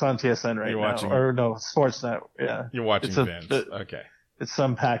TSN right now. Watching, or no, Sportsnet. Yeah. You're watching Vince. Okay. It's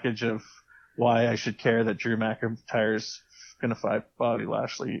some package of why I should care that Drew McIntyre's gonna fight Bobby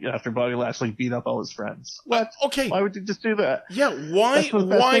Lashley after Bobby Lashley beat up all his friends. What? Okay. Why would you just do that? Yeah, why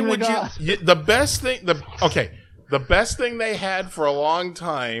would you? The best thing they had for a long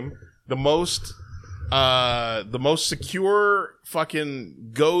time, the most secure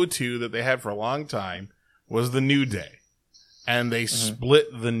fucking go-to that they had for a long time was the New Day. And they split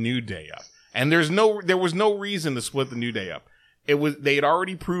the New Day up. And there was no reason to split the New Day up. They had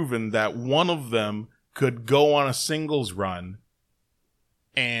already proven that one of them could go on a singles run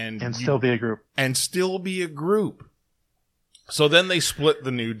and still be a group. And still be a group. So then they split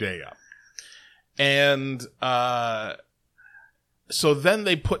the New Day up. And so then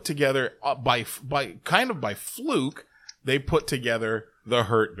they put together by fluke, they put together the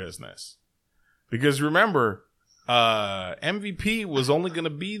Hurt Business. Because remember, MVP was only going to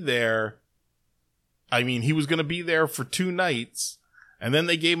be there. I mean, he was going to be there for 2 nights, and then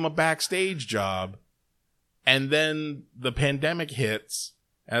they gave him a backstage job, and then the pandemic hits,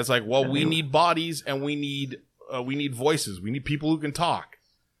 and it's like, well, we need bodies, and we need voices. We need people who can talk.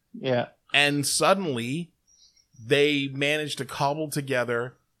 Yeah. And suddenly, they managed to cobble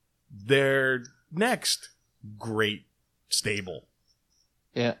together their next great stable.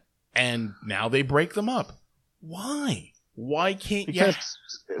 Yeah. And now they break them up. Why? Why can't you? Because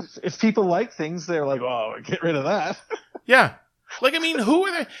if people like things, they're like, oh, get rid of that. Yeah. Like, I mean, who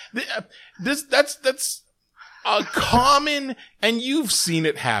are they? That's a common, and you've seen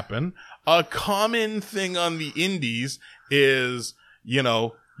it happen, a common thing on the indies is,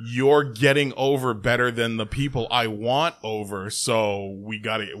 you're getting over better than the people I want over, so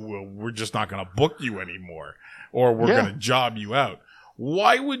we're just not going to book you anymore, or we're going to job you out.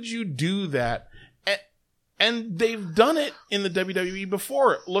 Why would you do that? And they've done it in the WWE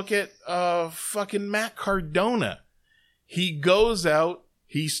before. Look at fucking Matt Cardona. He goes out,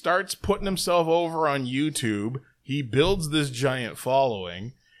 he starts putting himself over on YouTube, he builds this giant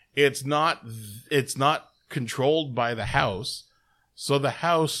following. It's not controlled by the house. So the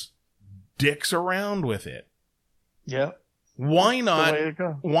house dicks around with it. Yeah. Why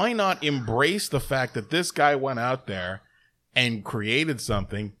not embrace the fact that this guy went out there and created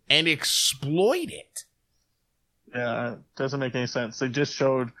something and exploit it? Yeah, it doesn't make any sense. They just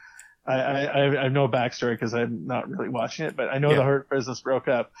showed. I have no backstory because I'm not really watching it, but I know the Hurt Business broke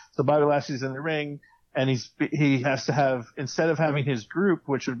up. So Bobby Lashley's in the ring, and he has to have, instead of having his group,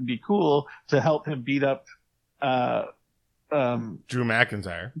 which would be cool, to help him beat up Drew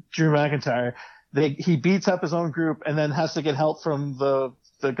McIntyre. He beats up his own group and then has to get help from the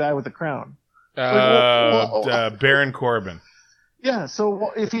guy with the crown. Baron Corbin. Yeah,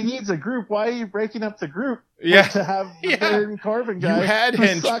 so if he needs a group, why are you breaking up the group to have the Baron Corbin guy? You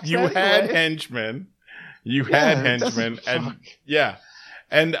had henchmen.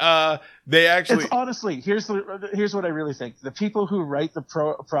 And they actually. It's honestly, here's what I really think. The people who write the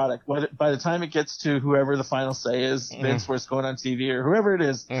product, by the time it gets to whoever the final say is, Vince, where it's going on TV, or whoever it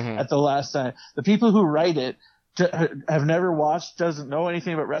is at the last time, the people who write it have never watched, doesn't know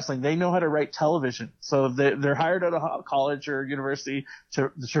anything about wrestling. They know how to write television. So they're hired out of college or university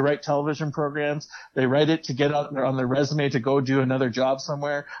to write television programs. They write it to get on their resume to go do another job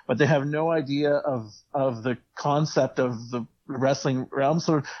somewhere, but they have no idea of the concept of the wrestling realm.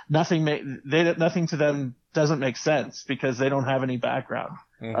 So nothing to them doesn't make sense because they don't have any background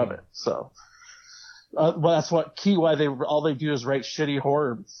of it. So, well, that's why all they do is write shitty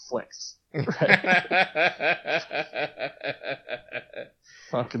horror flicks.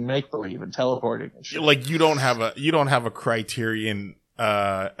 Fucking make believe and teleporting and shit. Like you don't have a Criterion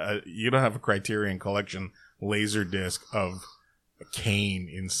collection laser disc of Kane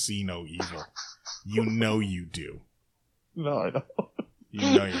in See No Evil. You know you do. No, I don't.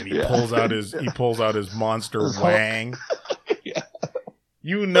 You know, and he pulls out his monster Wang. Yeah.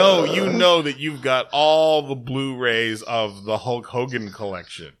 You know that you've got all the Blu-rays of the Hulk Hogan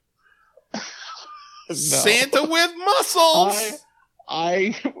collection. No. Santa with muscles.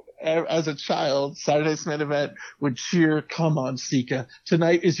 I, as a child, Saturday Night event would cheer, "Come on, Sika.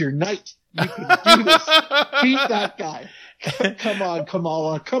 Tonight is your night. You can do this. Beat that guy. Come on,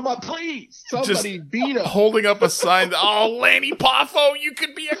 Kamala. Come on, please. Somebody beat him." Holding up a sign, "Oh, Lanny Poffo, you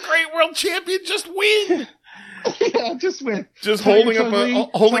could be a great world champion. Just win." Yeah, just win. Just holding up a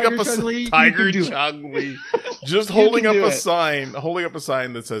Tiger Chung Lee. Just holding up a sign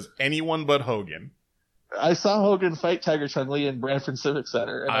that says "Anyone but Hogan." I saw Hogan fight Tiger Chung Lee in Brantford Civic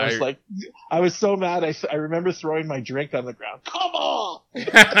Center, and I was so mad. I remember throwing my drink on the ground. Come on!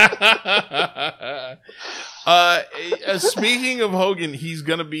 Speaking of Hogan, he's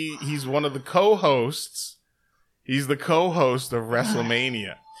one of the co-hosts. He's the co-host of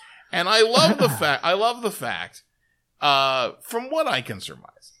WrestleMania, and I love the fact. From what I can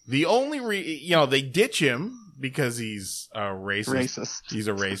surmise, the only they ditch him because he's a racist. He's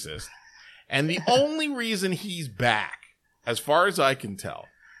a racist. And the only reason he's back, as far as I can tell,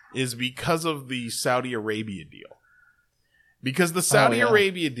 is because of the Saudi Arabia deal. Because the Saudi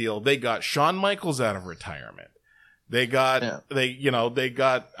Arabia deal, they got Shawn Michaels out of retirement. I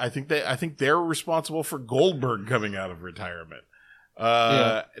think they're responsible for Goldberg coming out of retirement.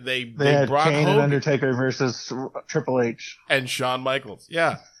 They had brought Kane Hogan and Undertaker versus Triple H and Shawn Michaels.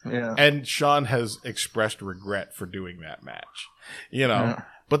 Yeah. And Shawn has expressed regret for doing that match.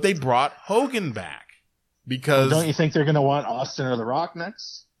 But they brought Hogan back because... Don't you think they're going to want Austin or The Rock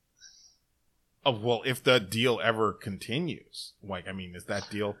next? Oh, well, if the deal ever continues. Is that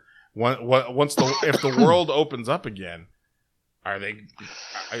deal... if the world opens up again,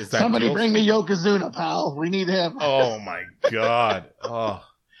 is that Somebody deal? Bring me Yokozuna, pal. We need him. Oh, my God. Oh.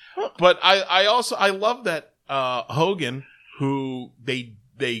 But I love that Hogan, who they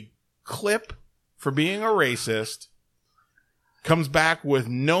clip for being a racist... comes back with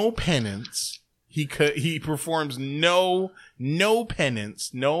no penance. He performs no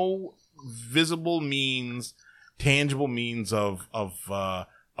penance, no visible means, tangible means of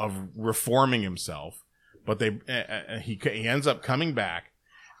reforming himself. But he ends up coming back,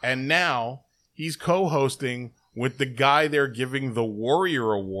 and now he's co-hosting with the guy they're giving the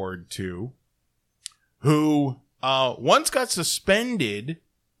Warrior Award to, who once got suspended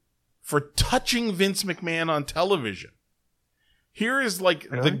for touching Vince McMahon on television. Here is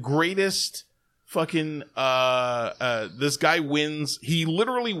the greatest fucking, this guy wins, he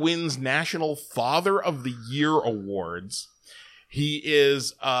literally wins National Father of the Year awards. He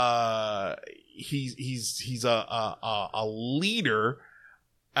is, he's a leader,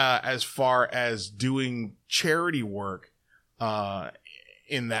 as far as doing charity work,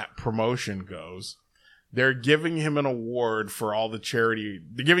 in that promotion goes. They're giving him an award for all the charity,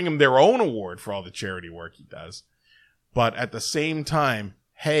 they're giving him their own award for all the charity work he does. But at the same time,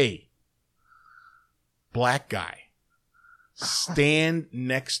 hey, black guy, stand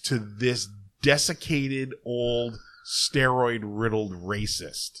next to this desiccated, old, steroid-riddled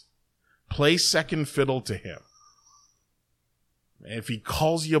racist. Play second fiddle to him. And if he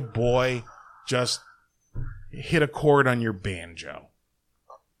calls you boy, just hit a chord on your banjo.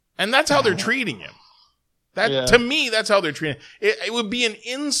 And that's how they're treating him. To me, that's how they're treating him. It would be an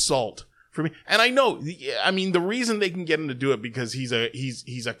insult for me. And I know, the reason they can get him to do it because he's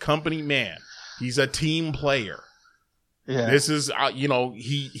a company man. He's a team player. Yeah. This is,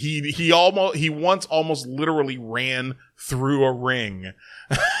 he once almost literally ran through a ring.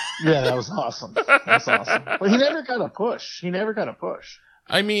 Yeah, that was awesome. That's awesome. But he never got a push.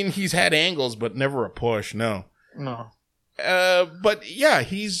 He's had angles, but never a push. No. But yeah,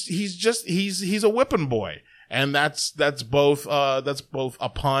 he's a whipping boy. And that's both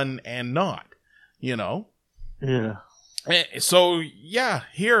a pun and not, Yeah. So yeah,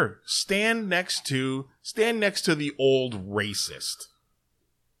 here, stand next to the old racist.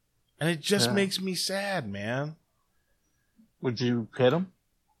 And it just makes me sad, man. Would you hit him?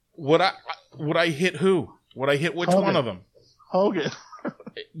 Would I hit who? Would I hit which one of them? Hogan.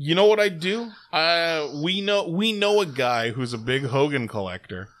 You know what I do? We know a guy who's a big Hogan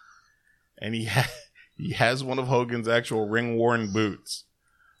collector, and he has one of Hogan's actual ring-worn boots.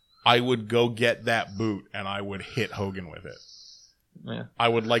 I would go get that boot, and I would hit Hogan with it. Yeah. I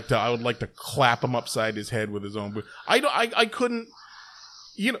would like to clap him upside his head with his own boot. I couldn't,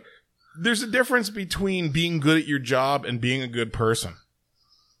 you know, there's a difference between being good at your job and being a good person.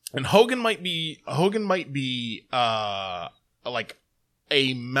 And Hogan might be like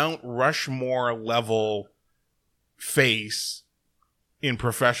a Mount Rushmore level face in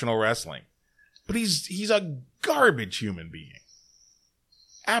professional wrestling. But he's a garbage human being.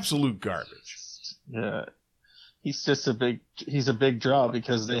 Absolute garbage. Yeah. He's just a big draw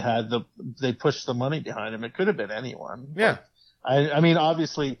because they pushed the money behind him. It could have been anyone. Yeah. I mean,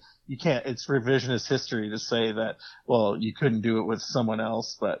 obviously you can't, it's revisionist history to say that, well, you couldn't do it with someone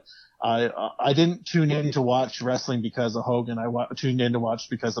else, but I didn't tune in to watch wrestling because of Hogan. I tuned in to watch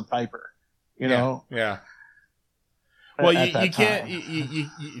because of Piper, you know? Yeah. Well, you can't,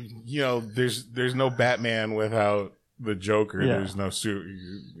 you know, there's no Batman without the Joker. Yeah. There's no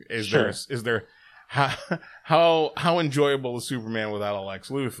is there how enjoyable is Superman without a Lex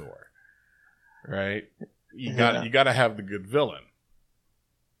Luthor? Right? You got to have the good villain.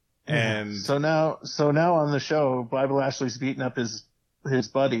 And so now on the show, Bobby Lashley's beating up his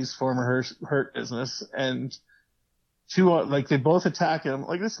buddies, former Hurt Business, and they both attack him.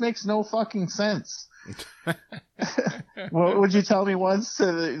 Like, this makes no fucking sense. What would you tell me once?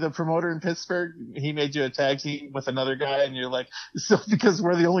 The promoter in Pittsburgh, he made you a tag team with another guy, and you're like, so because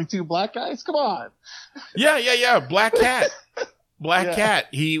we're the only two black guys? Come on. Yeah. Black Cat. Cat.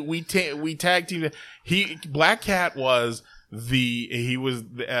 We tag teamed. Black Cat was his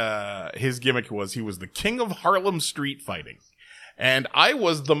gimmick was he was the king of Harlem street fighting, and I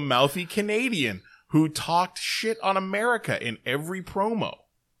was the mouthy Canadian who talked shit on America in every promo.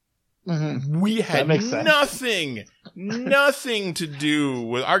 Mm-hmm. We had nothing to do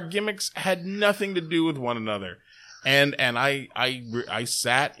with our gimmicks. Had nothing to do with one another, and I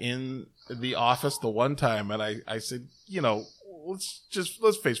sat in the office the one time and I said, you know, let's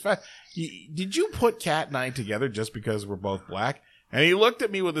face facts. Did you put Cat and I together just because we're both black? And he looked at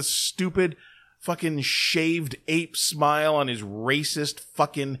me with a stupid fucking shaved ape smile on his racist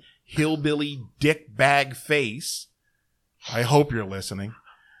fucking hillbilly dick bag face. I hope you're listening.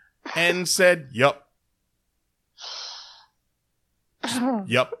 And said, Yup.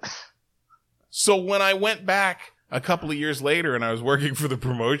 So when I went back a couple of years later and I was working for the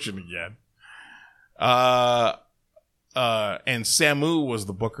promotion again, and Samu was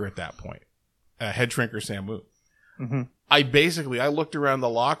the booker at that point, head shrinker Samu. Mm-hmm. I looked around the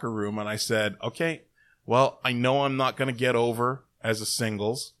locker room and I said, okay, well, I know I'm not going to get over as a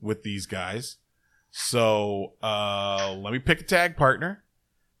singles with these guys. So, let me pick a tag partner.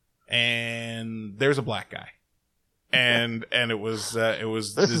 And there's a black guy. And it was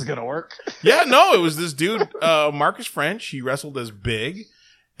this is going to work. Yeah, no, it was this dude, Marcus French. He wrestled as Big,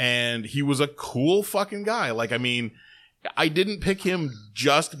 and he was a cool fucking guy. Like, I mean, I didn't pick him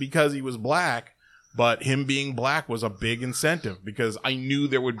just because he was black, but him being black was a big incentive because I knew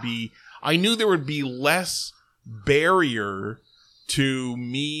there would be less barrier to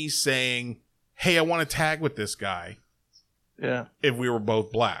me saying, hey, I want to tag with this guy. Yeah. If we were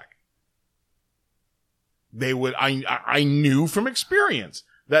both black. They would, I knew from experience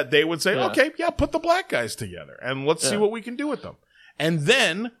that they would say, okay, yeah, put the black guys together and let's see what we can do with them. And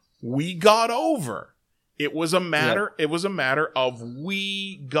then we got over. It was a matter of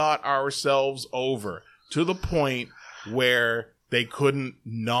we got ourselves over to the point where they couldn't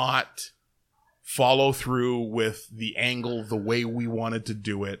not follow through with the angle the way we wanted to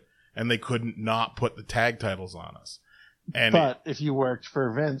do it. And they couldn't not put the tag titles on us. But if you worked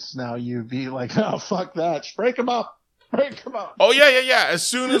for Vince, now you'd be like, oh, fuck that. Break him up. Oh, yeah. As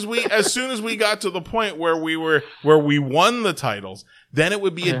soon as we got to the point where we won the titles, then it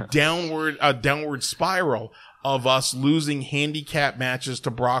would be a downward spiral of us losing handicap matches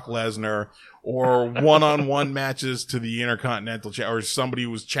to Brock Lesnar or one-on-one matches to the Intercontinental or somebody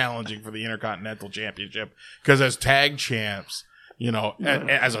who was challenging for the Intercontinental Championship. Because as tag champs, you know,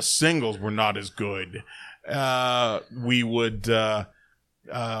 as a singles, we're not as good. We would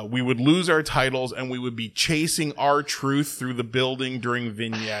lose our titles and we would be chasing R-Truth through the building during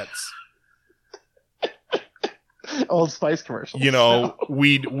vignettes. Old Spice commercials. You know,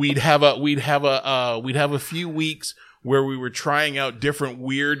 we'd have a few weeks where we were trying out different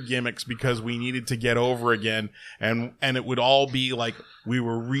weird gimmicks because we needed to get over again, and it would all be like we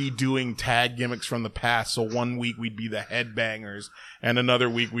were redoing tag gimmicks from the past. So one week we'd be the Headbangers, and another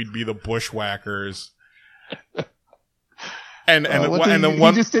week we'd be the Bushwhackers. And then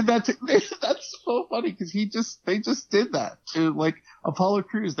one just did that. That's so funny because they just did that to like Apollo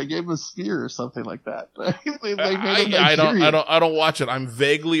Crews. They gave him a spear or something like that. I don't watch it. I'm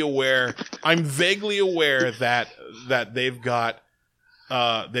vaguely aware that they've got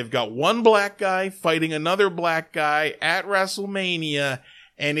they've got one black guy fighting another black guy at WrestleMania,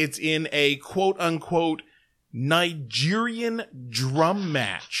 and it's in a quote unquote Nigerian drum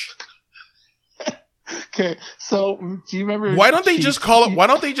match. Okay, so do you remember? Why don't they just call it? Why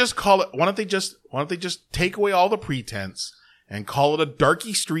don't they just take away all the pretense and call it a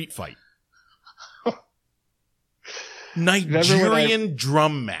darky street fight? Nigerian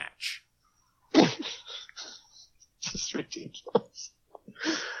drum match. Just ridiculous.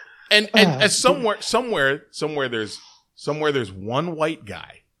 And somewhere there's one white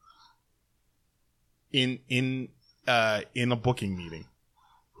guy in a booking meeting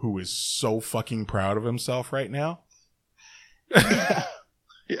who is so fucking proud of himself right now.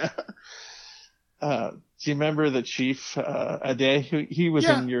 Yeah. Do you remember the Chief Ade? He was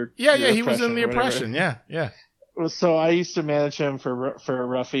in your he was in the Oppression. Yeah. So I used to manage him for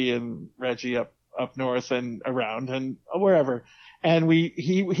Ruffy and Reggie up north and around and wherever. And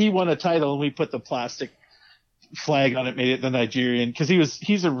he won a title, and we put the plastic flag on it, made it the Nigerian, because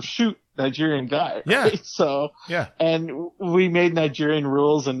he's a shoot Nigerian guy. Right? Yeah. So yeah. And we made Nigerian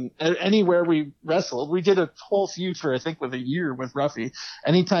rules, and anywhere we wrestled, we did a whole feud for I think with a year with Ruffy.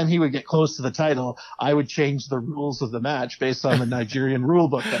 Anytime he would get close to the title, I would change the rules of the match based on the Nigerian rule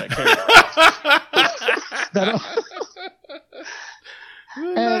book that I carried.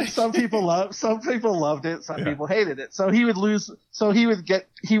 And some people loved it, some people hated it. So he would lose. So he would get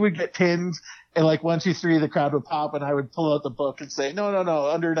pinned, and like 1, 2, 3, the crowd would pop, and I would pull out the book and say, no.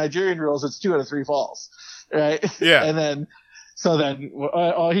 Under Nigerian rules, it's 2 out of 3 falls, right? Yeah. And then,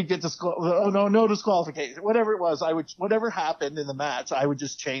 he'd get no disqualification. Whatever it was, whatever happened in the match, I would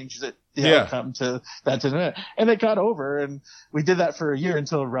just change the outcome to that. And it got over, and we did that for a year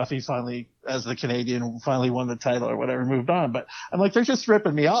until Ruffy finally, as the Canadian, finally won the title or whatever, moved on. But I'm like, they're just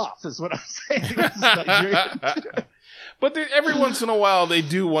ripping me off, is what I'm saying. But every once in a while they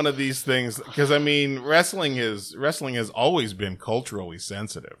do one of these things, because I mean, wrestling has always been culturally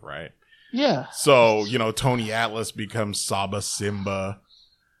sensitive, right? Yeah. So, Tony Atlas becomes Saba Simba.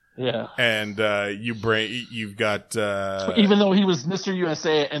 Yeah. And you've got even though he was Mr.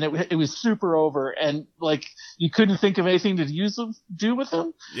 USA, and it was super over, and like you couldn't think of anything to do with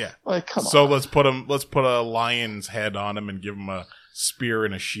him. Yeah. Like, come on. So let's put a lion's head on him and give him a spear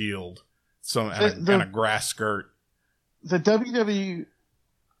and a shield, and a grass skirt. The WWE,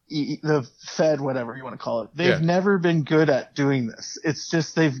 the Fed, whatever you want to call it, they've never been good at doing this. It's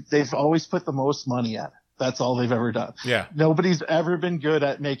just they've always put the most money at it. That's all they've ever done. Yeah. Nobody's ever been good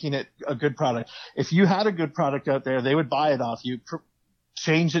at making it a good product. If you had a good product out there, they would buy it off you,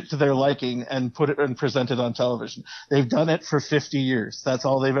 change it to their liking, and put it and present it on television. They've done it for 50 years. That's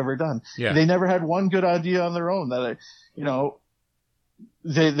all they've ever done. Yeah. They never had one good idea on their own.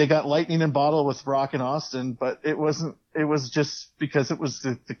 They got lightning in bottle with Rock and Austin, but it wasn't. It was just because it was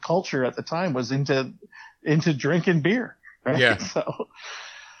the culture at the time was into drinking beer. Right? Yeah. So,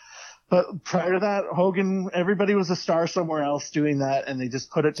 but prior to that, Hogan, everybody was a star somewhere else doing that, and they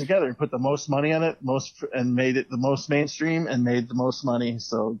just put it together and put the most money on it, and made it the most mainstream and made the most money.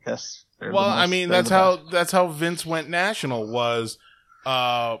 So I guess. That's how Vince went national was,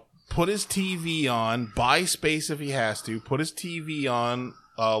 put his TV on, buy space if he has to, put his TV on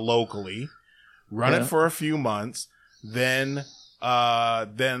locally, run it for a few months, then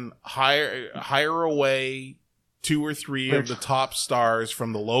hire away 2 or 3 of the top stars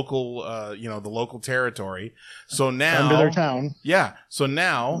from the local, the local territory. So now, under their town. Yeah. So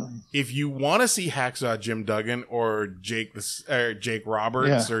now, if you want to see Hacksaw Jim Duggan or Jake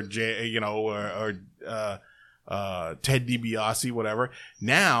Roberts or Ted DiBiase, whatever.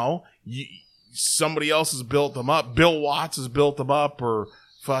 Now, somebody else has built them up. Bill Watts has built them up, or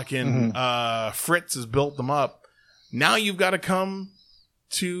fucking Fritz has built them up. Now you've got to come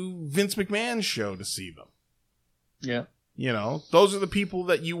to Vince McMahon's show to see them. Yeah. Those are the people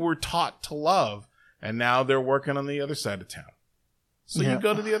that you were taught to love, and now they're working on the other side of town. So you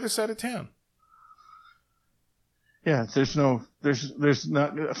go to the other side of town. Yeah, there's not,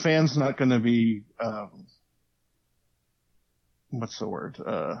 a fan's not going to be, what's the word?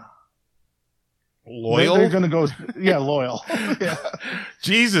 Loyal? They're going to go, loyal. Yeah.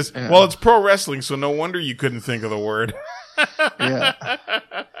 Jesus. Yeah. Well, it's pro wrestling, so no wonder you couldn't think of the word. Yeah.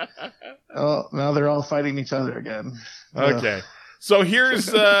 Oh, now they're all fighting each other again. Okay. So here's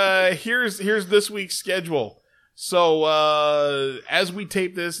this week's schedule. So, as we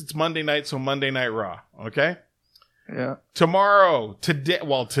tape this, it's Monday night, so Monday Night Raw. Okay? Yeah.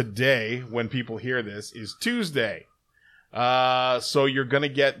 Today, when people hear this, is Tuesday. So you're going to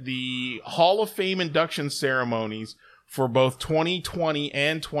get the Hall of Fame induction ceremonies for both 2020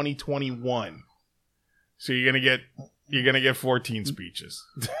 and 2021. So you're going to get You're gonna get 14 speeches.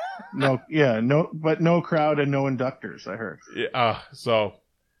 No, but no crowd and no inductors. I heard.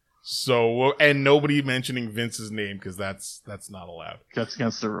 So and nobody mentioning Vince's name because that's not allowed. That's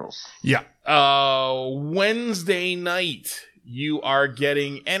against the rules. Yeah. Wednesday night, you are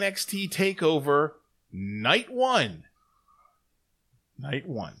getting NXT TakeOver Night 1. Night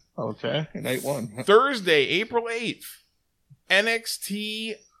 1. Okay, Night 1. Thursday, April 8th,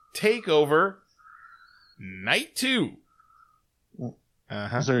 NXT TakeOver Night 2.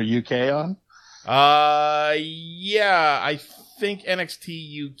 Is there a UK on? Yeah, I think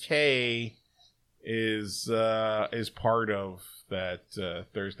NXT UK is part of that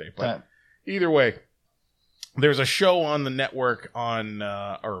Thursday. But either way, there's a show on the network on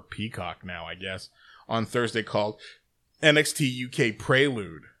or Peacock now, I guess, on Thursday called NXT UK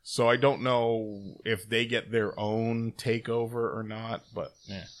Prelude. So I don't know if they get their own takeover or not, but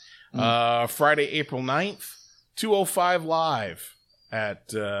yeah. Friday, April 9th, 205 Live at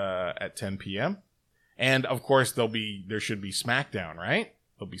 10 p.m. And of course there should be SmackDown, right?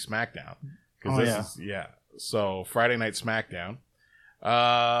 There'll be SmackDown. So Friday night SmackDown.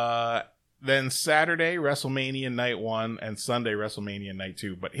 Then Saturday, WrestleMania Night 1, and Sunday, WrestleMania Night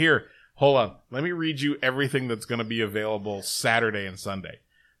 2. But here, hold on. Let me read you everything that's going to be available Saturday and Sunday.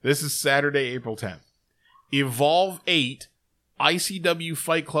 This is Saturday, April 10th. Evolve 8, ICW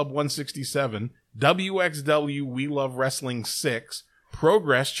Fight Club 167, WXW We Love Wrestling 6,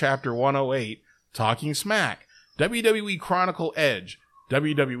 Progress Chapter 108, Talking Smack, WWE Chronicle Edge,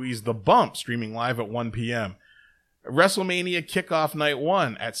 WWE's The Bump streaming live at 1 p.m., WrestleMania Kickoff Night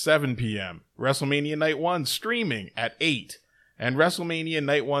 1 at 7 p.m., WrestleMania Night 1 streaming at 8, and WrestleMania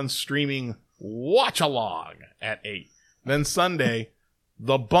Night 1 streaming watch-along at 8. Then Sunday,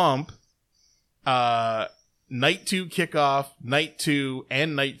 The Bump, Night 2 Kickoff, Night 2,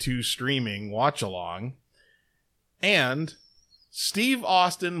 and Night 2 streaming watch-along, and Steve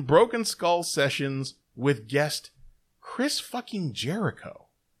Austin Broken Skull Sessions with guest Chris fucking Jericho.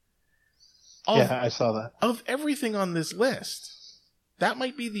 I saw that. Of everything on this list, that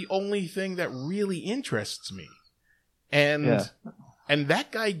might be the only thing that really interests me. And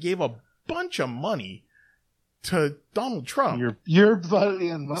that guy gave a bunch of money to Donald Trump. Your buddy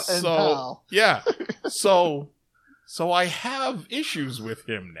and pal. Yeah. So I have issues with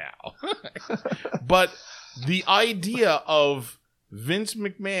him now. But the idea of Vince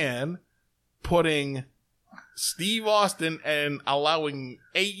McMahon putting Steve Austin and allowing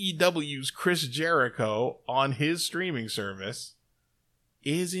AEW's Chris Jericho on his streaming service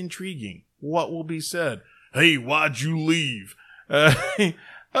is intriguing. What will be said? Hey, why'd you leave?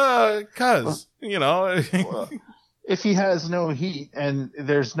 Cause, well, if he has no heat and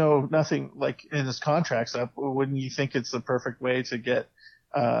there's nothing like in his contracts up, wouldn't you think it's the perfect way to get,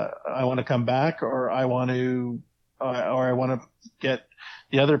 I want to come back, or I want to get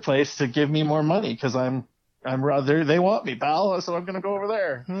the other place to give me more money because I'm rather, they want me, pal, so I'm going to go over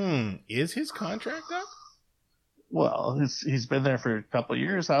there. Is his contract up? Well, he's been there for a couple of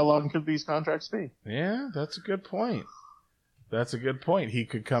years. How long could these contracts be? Yeah, that's a good point. He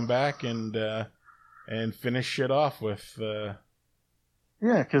could come back and finish shit off with. Yeah,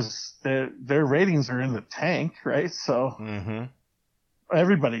 because their ratings are in the tank, right? So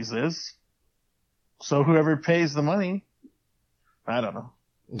everybody's is. So whoever pays the money, I don't know.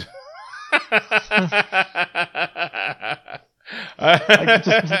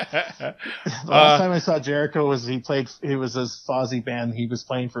 The last time I saw Jericho was he was his Fozzy band. He was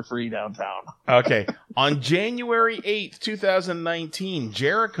playing for free downtown. Okay. On January 8th, 2019,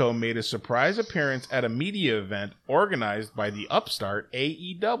 Jericho made a surprise appearance at a media event organized by the upstart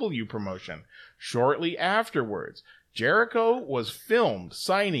AEW promotion. Shortly afterwards, Jericho was filmed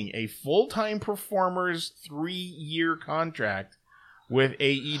signing a full-time performer's 3-year contract with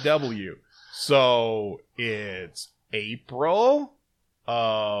AEW. So it's April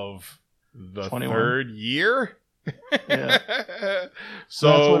of the 21. Third year. Yeah.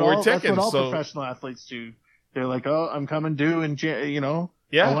 So we're taking. That's what all professional athletes do. They're like, "Oh, I'm coming due, and yeah,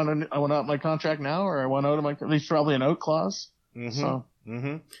 I want out my contract now, or I want out of my. At least probably an out clause."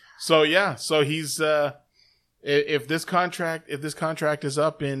 So yeah, so he's if this contract is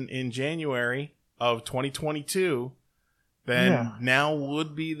up in January of 2022. Then now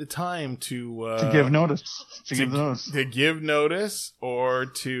would be the time to give notice. To give notice, or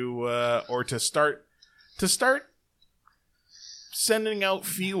to start sending out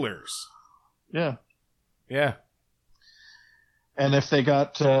feelers. Yeah. Yeah. And if they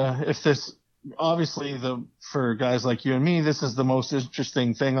got if this obviously for guys like you and me, this is the most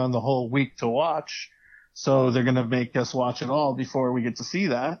interesting thing on the whole week to watch. So they're gonna make us watch it all before we get to see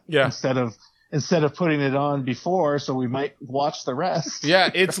that. Yeah. Instead of instead of putting it on before, so we might watch the rest. Yeah,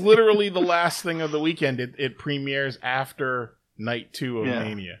 it's literally the last thing of the weekend. It premieres after night 2 of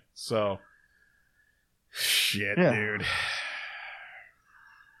Mania. So, shit, dude.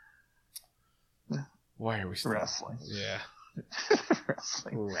 Why are we still wrestling? Yeah.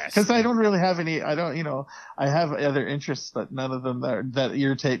 Wrestling. Because I don't really have any, I have other interests, but none of them that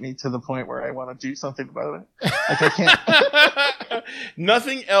irritate me to the point where I want to do something about it. Like I can't.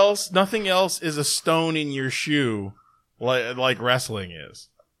 Nothing else is a stone in your shoe like wrestling is.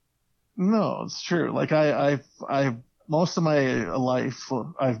 No, it's true. Like I most of my life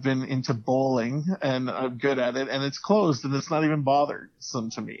I've been into bowling and I'm good at it, and it's closed, and it's not even bothersome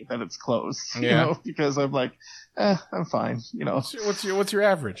to me that it's closed. You know, because I'm like, I'm fine. You know, what's your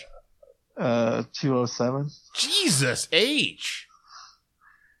average? 207. Jesus H.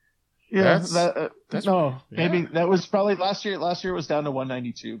 Yeah, maybe that was probably last year. Last year it was down to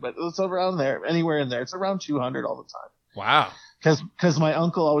 192, but it's around there, anywhere in there. It's around 200 all the time. Wow. Because my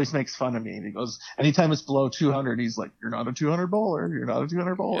uncle always makes fun of me. And he goes, anytime it's below 200, he's like, "You're not a 200 bowler. You're not a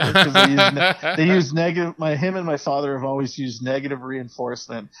 200 bowler." Because they use negative. Him and my father have always used negative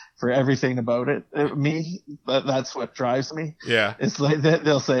reinforcement for everything about it. That's what drives me. Yeah. It's like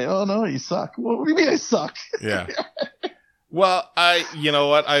they'll say, "Oh no, you suck." Well, what do you mean I suck? Yeah. Well, you know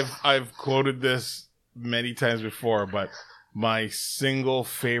what? I've quoted this many times before, but my single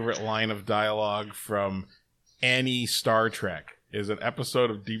favorite line of dialogue from any Star Trek is an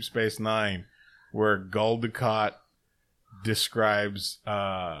episode of Deep Space Nine where Gul Dukat describes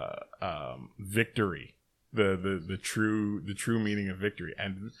victory, the true meaning of victory,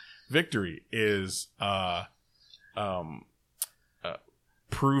 and victory is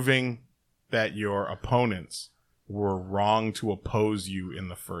proving that your opponents were wrong to oppose you in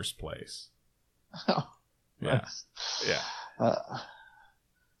the first place. Oh, yeah, yeah.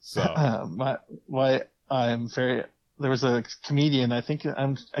 So there was a comedian, I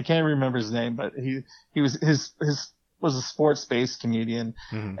can't remember his name, but he was a sports-based comedian,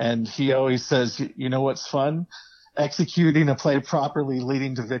 and he always says, "You know what's fun? Executing a play properly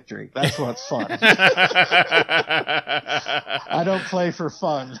leading to victory. That's what's fun." I don't play for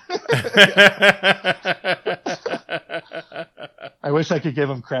fun. I wish I could give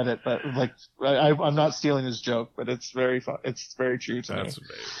him credit, but like I'm not stealing his joke, but it's very fun. It's very true to me. That's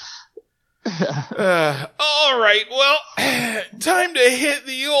amazing. All right, well, time to hit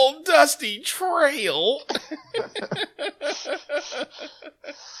the old dusty trail.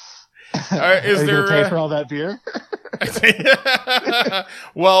 Is there pay for all that beer?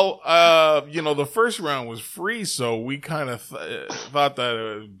 Well, the first round was free, so we kind of thought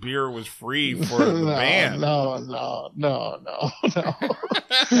that beer was free for the band. No.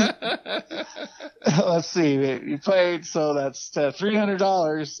 Let's see. You played, so that's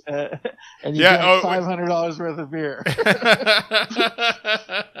 $300, and you get $500 worth of beer.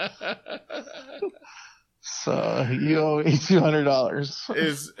 So you owe me $200.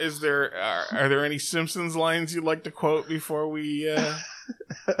 Are there any Simpsons lines you'd like to quote before we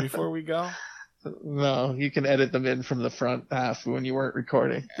go? No, you can edit them in from the front half when you weren't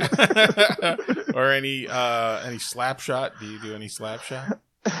recording. Or any Slapshot? Do you do any Slapshot?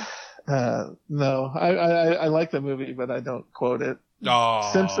 No, I like the movie, but I don't quote it. Oh.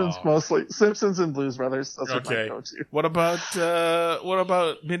 Simpsons mostly. Simpsons and Blues Brothers. That's what I go to. What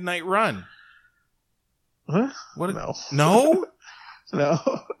about Midnight Run? Huh? What? No. No? No.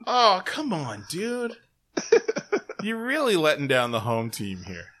 Oh, come on, dude. You're really letting down the home team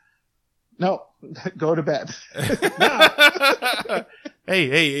here. No, go to bed.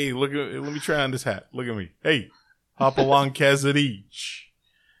 Hey, let me try on this hat. Look at me. Hey, hop along, Kazadich.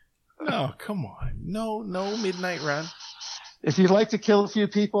 No, come on. No Midnight Run. If you'd like to kill a few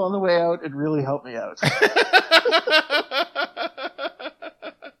people on the way out, it'd really help me out.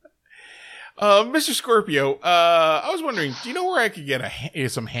 Mr. Scorpio, I was wondering, do you know where I could get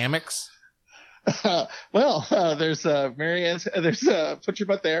some hammocks? There's Marianne's. There's Put Your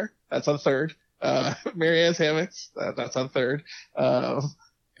Butt There. That's on 3rd. Marianne's Hammocks. That's on 3rd.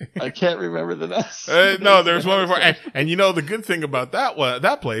 I can't remember the next. No, there's one before. And you know the good thing about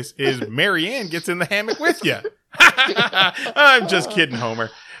that place is Marianne gets in the hammock with you. I'm just kidding, Homer.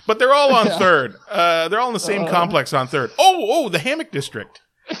 But they're all on 3rd. They're all in the same complex on 3rd. Oh, the Hammock District.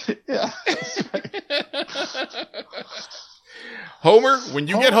 Yeah. Homer, when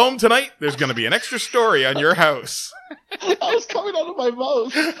you get home tonight, there's going to be an extra story on your house. I was coming out of my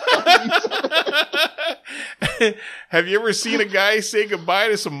mouth. Have you ever seen a guy say goodbye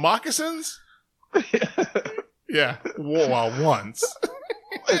to some moccasins? Yeah. Well, once.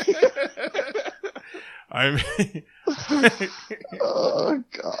 Oh,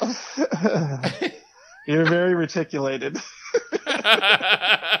 God. You're very reticulated.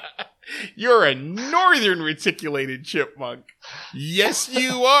 You're a northern reticulated chipmunk. Yes,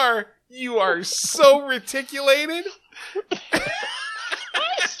 you are. You are so reticulated.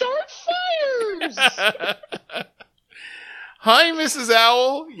 I start fires. Hi, Mrs.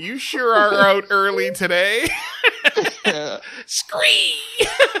 Owl. You sure are out early today. Scream!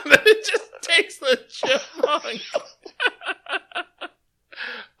 It just takes the chipmunk.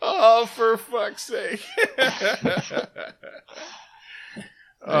 Oh, for fuck's sake.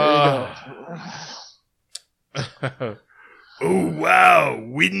 Oh, wow.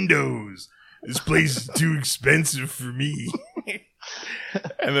 Windows. This place is too expensive for me.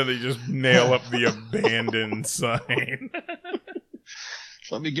 And then they just nail up the abandoned sign.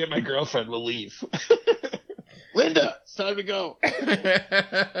 Let me get my girlfriend. We'll leave. Linda, it's time to go.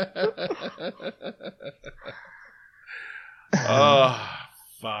 Oh,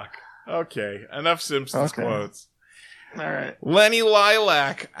 fuck. Okay, enough Simpsons quotes. All right. Lenny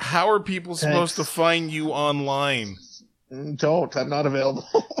Lilac, how are people supposed to find you online? Don't. I'm not available.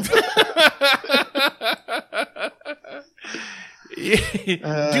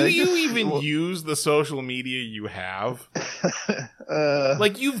 Do you even use the social media you have?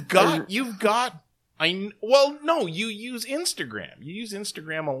 Like you use Instagram. You use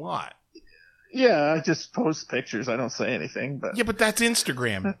Instagram a lot. Yeah, I just post pictures. I don't say anything, but yeah, but that's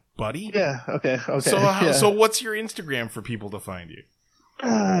Instagram, buddy. Yeah. Okay. So what's your Instagram for people to find you?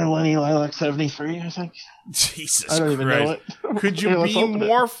 Lenny Lilac 73, I think. Jesus I don't even know it. Could you be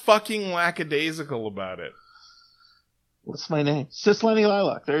more fucking lackadaisical about it? What's my name? It's just Lenny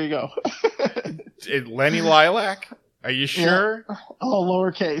Lilac. There you go. Lenny Lilac? Are you sure? Yeah. All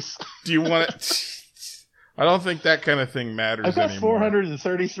lowercase. Do you want it? I don't think that kind of thing matters I've got anymore.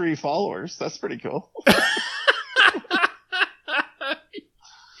 433 followers. That's pretty cool.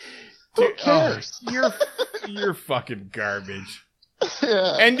 Who cares? You're fucking garbage.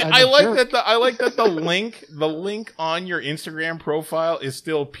 Yeah, and I like that the link on your Instagram profile is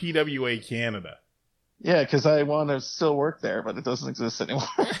still PWA Canada. Yeah, because I want to still work there, but it doesn't exist anymore.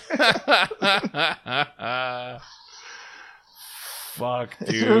 Fuck,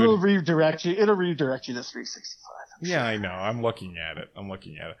 dude. It'll redirect you to 365. Yeah, I know. I'm looking at it. I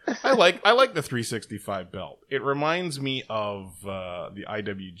like the 365 belt. It reminds me of the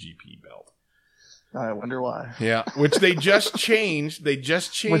IWGP belt. I wonder why. Yeah, which they just changed. Which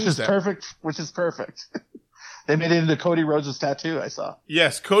is perfect. They made it into Cody Rhodes' tattoo, I saw.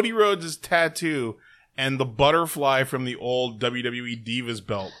 Yes, Cody Rhodes' tattoo and the butterfly from the old WWE Divas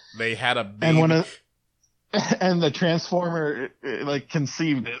belt. They had a baby. And the Transformer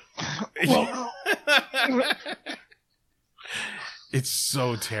conceived it. It's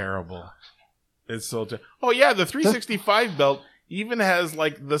so terrible. Oh yeah, the 365 belt even has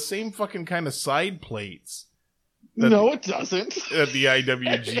the same fucking kind of side plates. No, it doesn't. That the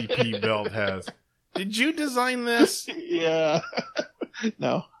IWGP belt has. Did you design this? Yeah.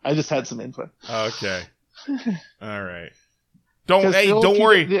 No, I just had some input. Okay. All right. Don't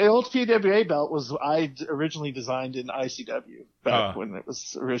worry. The old PWA belt was I originally designed in ICW back when it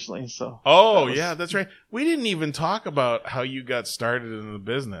was originally. So. Oh yeah, that's right. We didn't even talk about how you got started in the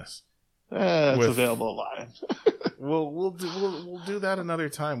business. It's available live. We'll do that another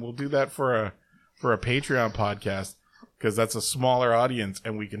time. We'll do that for a Patreon podcast because that's a smaller audience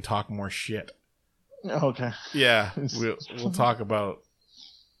and we can talk more shit. Okay. Yeah, we'll talk about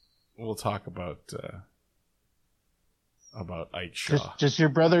Ike Shaw. Does your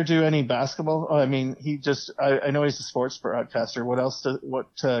brother do any basketball? Oh, I mean, I know he's a sports broadcaster. What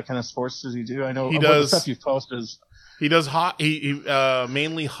kind of sports does he do? I know he does the stuff you've posted. He does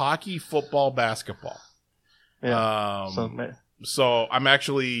mainly hockey, football, basketball. Yeah. So I'm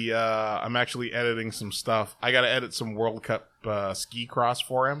actually editing some stuff. I got to edit some World Cup ski cross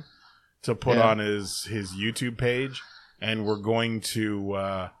for him to put on his YouTube page, and we're going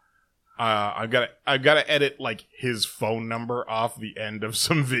to. I've got to edit his phone number off the end of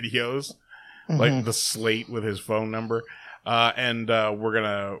some videos, the slate with his phone number, and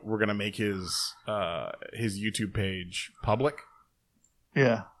we're gonna make his YouTube page public.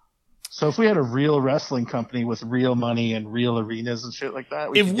 Yeah. So if we had a real wrestling company with real money and real arenas and shit like that,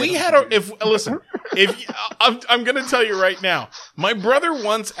 I'm gonna tell you right now, my brother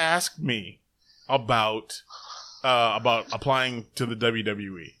once asked me about applying to the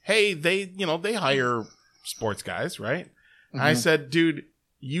WWE. Hey, they hire sports guys, right? Mm-hmm. I said, dude,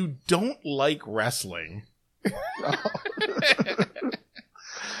 you don't like wrestling.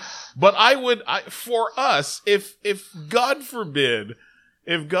 But for us, if God forbid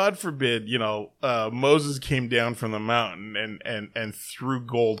if God forbid, Moses came down from the mountain and threw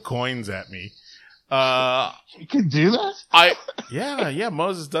gold coins at me, you can do that? Yeah,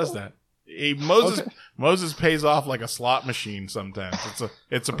 Moses does that. Moses pays off like a slot machine sometimes.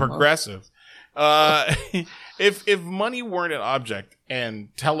 It's a progressive. If money weren't an object and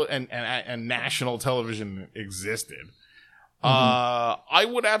national television existed, I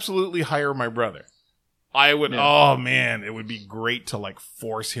would absolutely hire my brother. I would. Yeah. Oh man, it would be great to like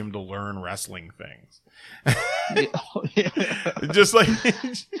force him to learn wrestling things. Just like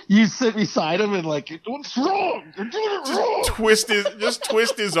you sit beside him and like, what's wrong? You're doing it wrong. Twist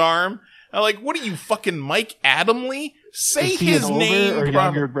his arm. I'm like, what are you, fucking Mike Adamle? Say his name. Or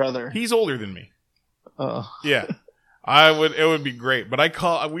younger brother? He's older than me. Oh, yeah. It would be great.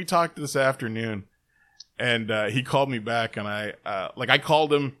 But we talked this afternoon, and he called me back, and I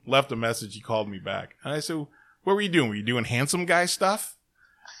called him, left a message. He called me back, and I said, "What were you doing? Were you doing handsome guy stuff?"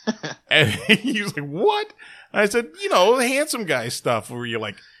 And he was like, "What?" And I said, the handsome guy stuff. Were you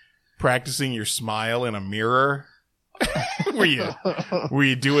like practicing your smile in a mirror? Were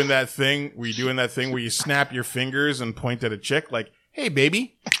you doing that thing? Were you snap your fingers and point at a chick like, "Hey,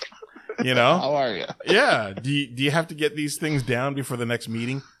 baby"? How are you? Yeah. Do you have to get these things down before the next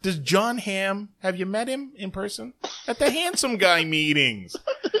meeting? Does John Hamm, have you met him in person at the handsome guy meetings?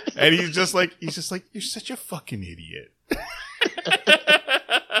 And he's just like, you're such a fucking idiot.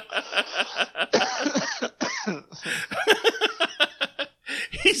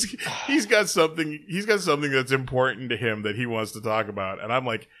 He's got something that's important to him that he wants to talk about. And I'm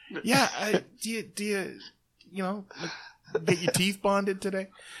like, yeah, do you get your teeth bonded today?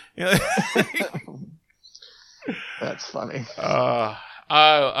 That's funny. I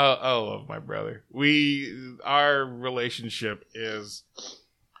love my brother. Our relationship is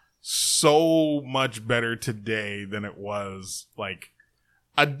so much better today than it was like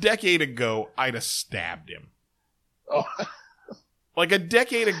a decade ago. I'd have stabbed him. Oh. Like a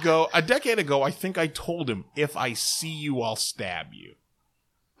decade ago, I think I told him, if I see you, I'll stab you.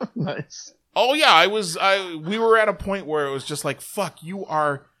 Nice. Oh yeah, we were at a point where it was just like, fuck,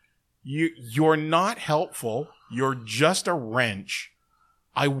 you're not helpful. You're just a wrench.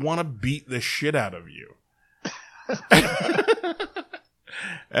 I want to beat the shit out of you.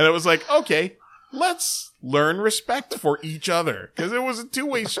 And it was like, okay, let's learn respect for each other. Because it was a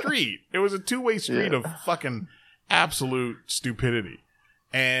two-way street. It was a two-way street of fucking absolute stupidity.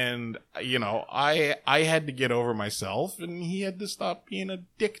 And, I had to get over myself, and he had to stop being a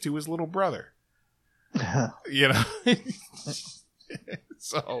dick to his little brother.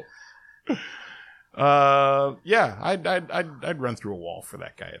 So, I'd run through a wall for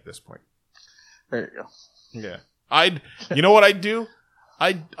that guy at this point. There you go. Yeah. You know what I'd do?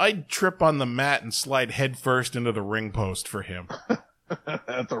 I'd trip on the mat and slide headfirst into the ring post for him.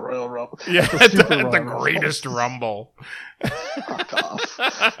 At the Royal Rumble. Yeah, at the greatest Rumble. Fuck off.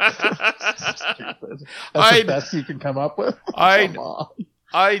 That's the best you can come up with?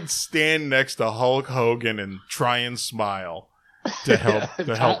 I'd stand next to Hulk Hogan and try and smile to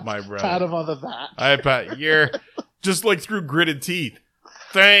help my brother. Pat him on the back. You're just like through gritted teeth.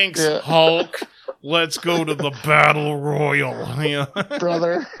 Thanks, Hulk. Let's go to the Battle Royal.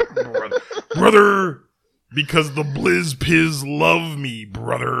 Brother. Because the Blizz Piz love me,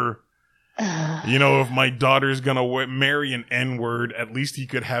 brother. If my daughter's gonna marry an N-word, at least he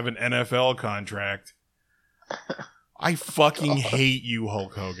could have an NFL contract. I fucking hate you,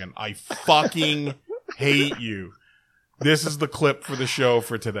 Hulk Hogan. I fucking hate you. This is the clip for the show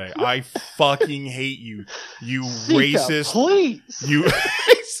for today. I fucking hate you. You racist. Please. You.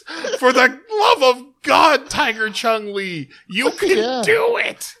 For the love of God, Tiger Chung Lee. You can do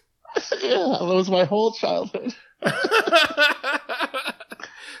it. Yeah, that was my whole childhood.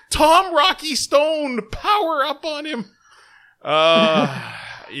 Tom Rocky Stone, power up on him. Yeah.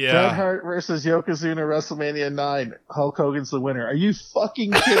 Bret Hart versus Yokozuna, WrestleMania 9. Hulk Hogan's the winner. Are you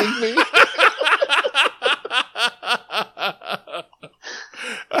fucking kidding me?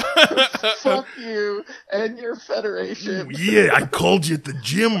 Fuck you and your federation. Yeah, I called you at the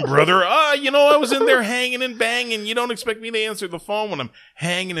gym, brother. I was in there hanging and banging. You don't expect me to answer the phone when I'm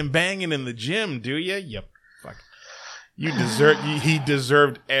hanging and banging in the gym, do you? Yep. Fuck. He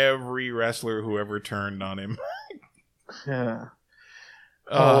deserved every wrestler who ever turned on him. Yeah.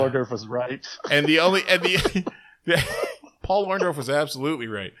 Paul Orndorff was right. Paul Orndorff was absolutely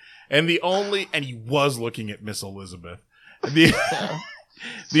right. And he was looking at Miss Elizabeth.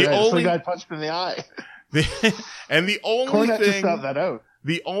 The only guy punched him in the eye. Cornette just found that out.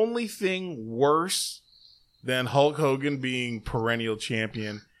 The only thing worse than Hulk Hogan being perennial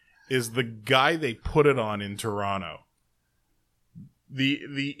champion is the guy they put it on in Toronto.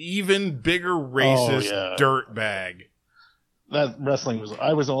 The even bigger racist dirtbag. That wrestling was.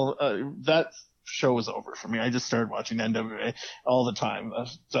 I was all. That show was over for me. I just started watching NWA all the time.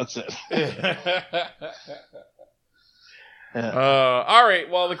 That's it. Yeah. All right.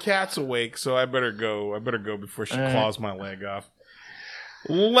 Well, the cat's awake, so I better go. Before she claws my leg off.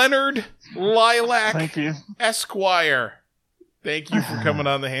 Leonard Lilac, thank you, Esquire. Thank you for coming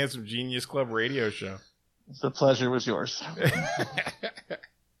on the Handsome Genius Club radio show. The pleasure was yours.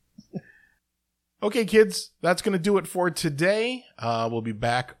 Okay, kids, that's going to do it for today. We'll be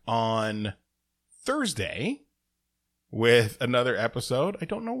back on Thursday with another episode. I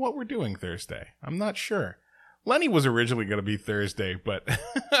don't know what we're doing Thursday. I'm not sure. Lenny was originally going to be Thursday, but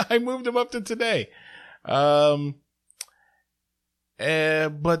I moved him up to today. But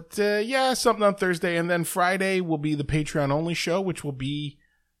something on Thursday. And then Friday will be the Patreon only show, which will be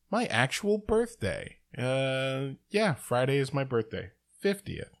my actual birthday. Friday is my birthday.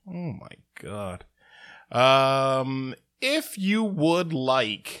 50th. Oh my God.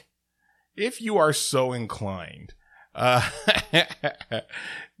 If you are so inclined, I'm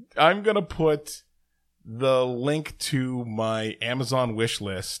going to put the link to my Amazon wish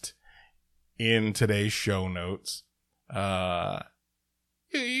list in today's show notes.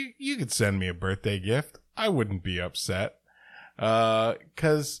 You could send me a birthday gift. I wouldn't be upset.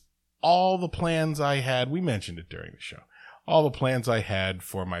 'Cause all the plans I had, we mentioned it during the show, all the plans I had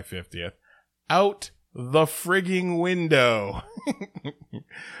for my 50th, out the frigging window.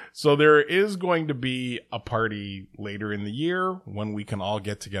 So there is going to be a party later in the year when we can all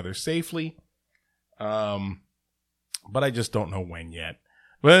get together safely. But I just don't know when yet.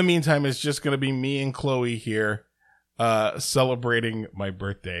 But in the meantime, it's just going to be me and Chloe here, celebrating my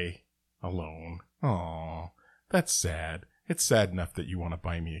birthday alone. Aw, that's sad. It's sad enough that you want to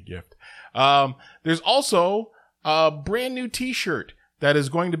buy me a gift. There's also a brand new t-shirt that is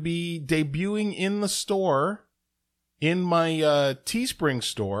going to be debuting in the store, in my Teespring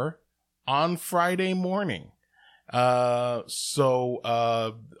store on Friday morning. We'll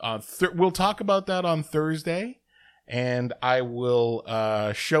talk about that on Thursday, and I will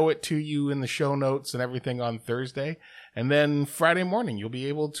show it to you in the show notes and everything on Thursday. And then Friday morning, you'll be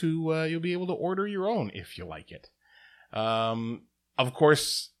able to order your own if you like it. Of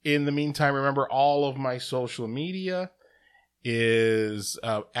course, in the meantime, remember all of my social media is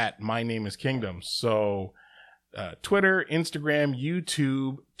at My Name is Kingdom. So Twitter, Instagram,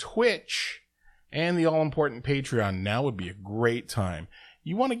 YouTube, Twitch, and the all-important Patreon. Now would be a great time.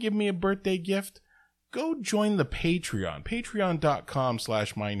 You want to give me a birthday gift? Go join the Patreon.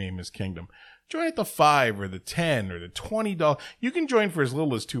 Patreon.com/MyNameIsKingdom. Join at the $5 or the $10 or the $20. You can join for as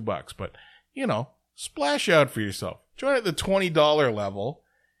little as $2, but, splash out for yourself. Join at the $20 level,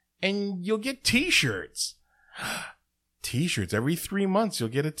 and you'll get t-shirts. T-shirts. Every 3 months, you'll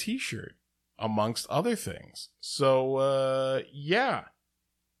get a t-shirt, amongst other things. So,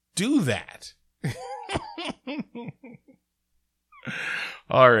 do that.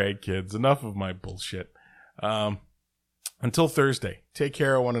 All right, kids, enough of my bullshit. Until Thursday, take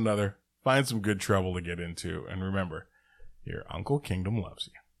care of one another, find some good trouble to get into, and remember, your Uncle Kingdom loves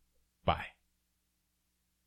you. Bye.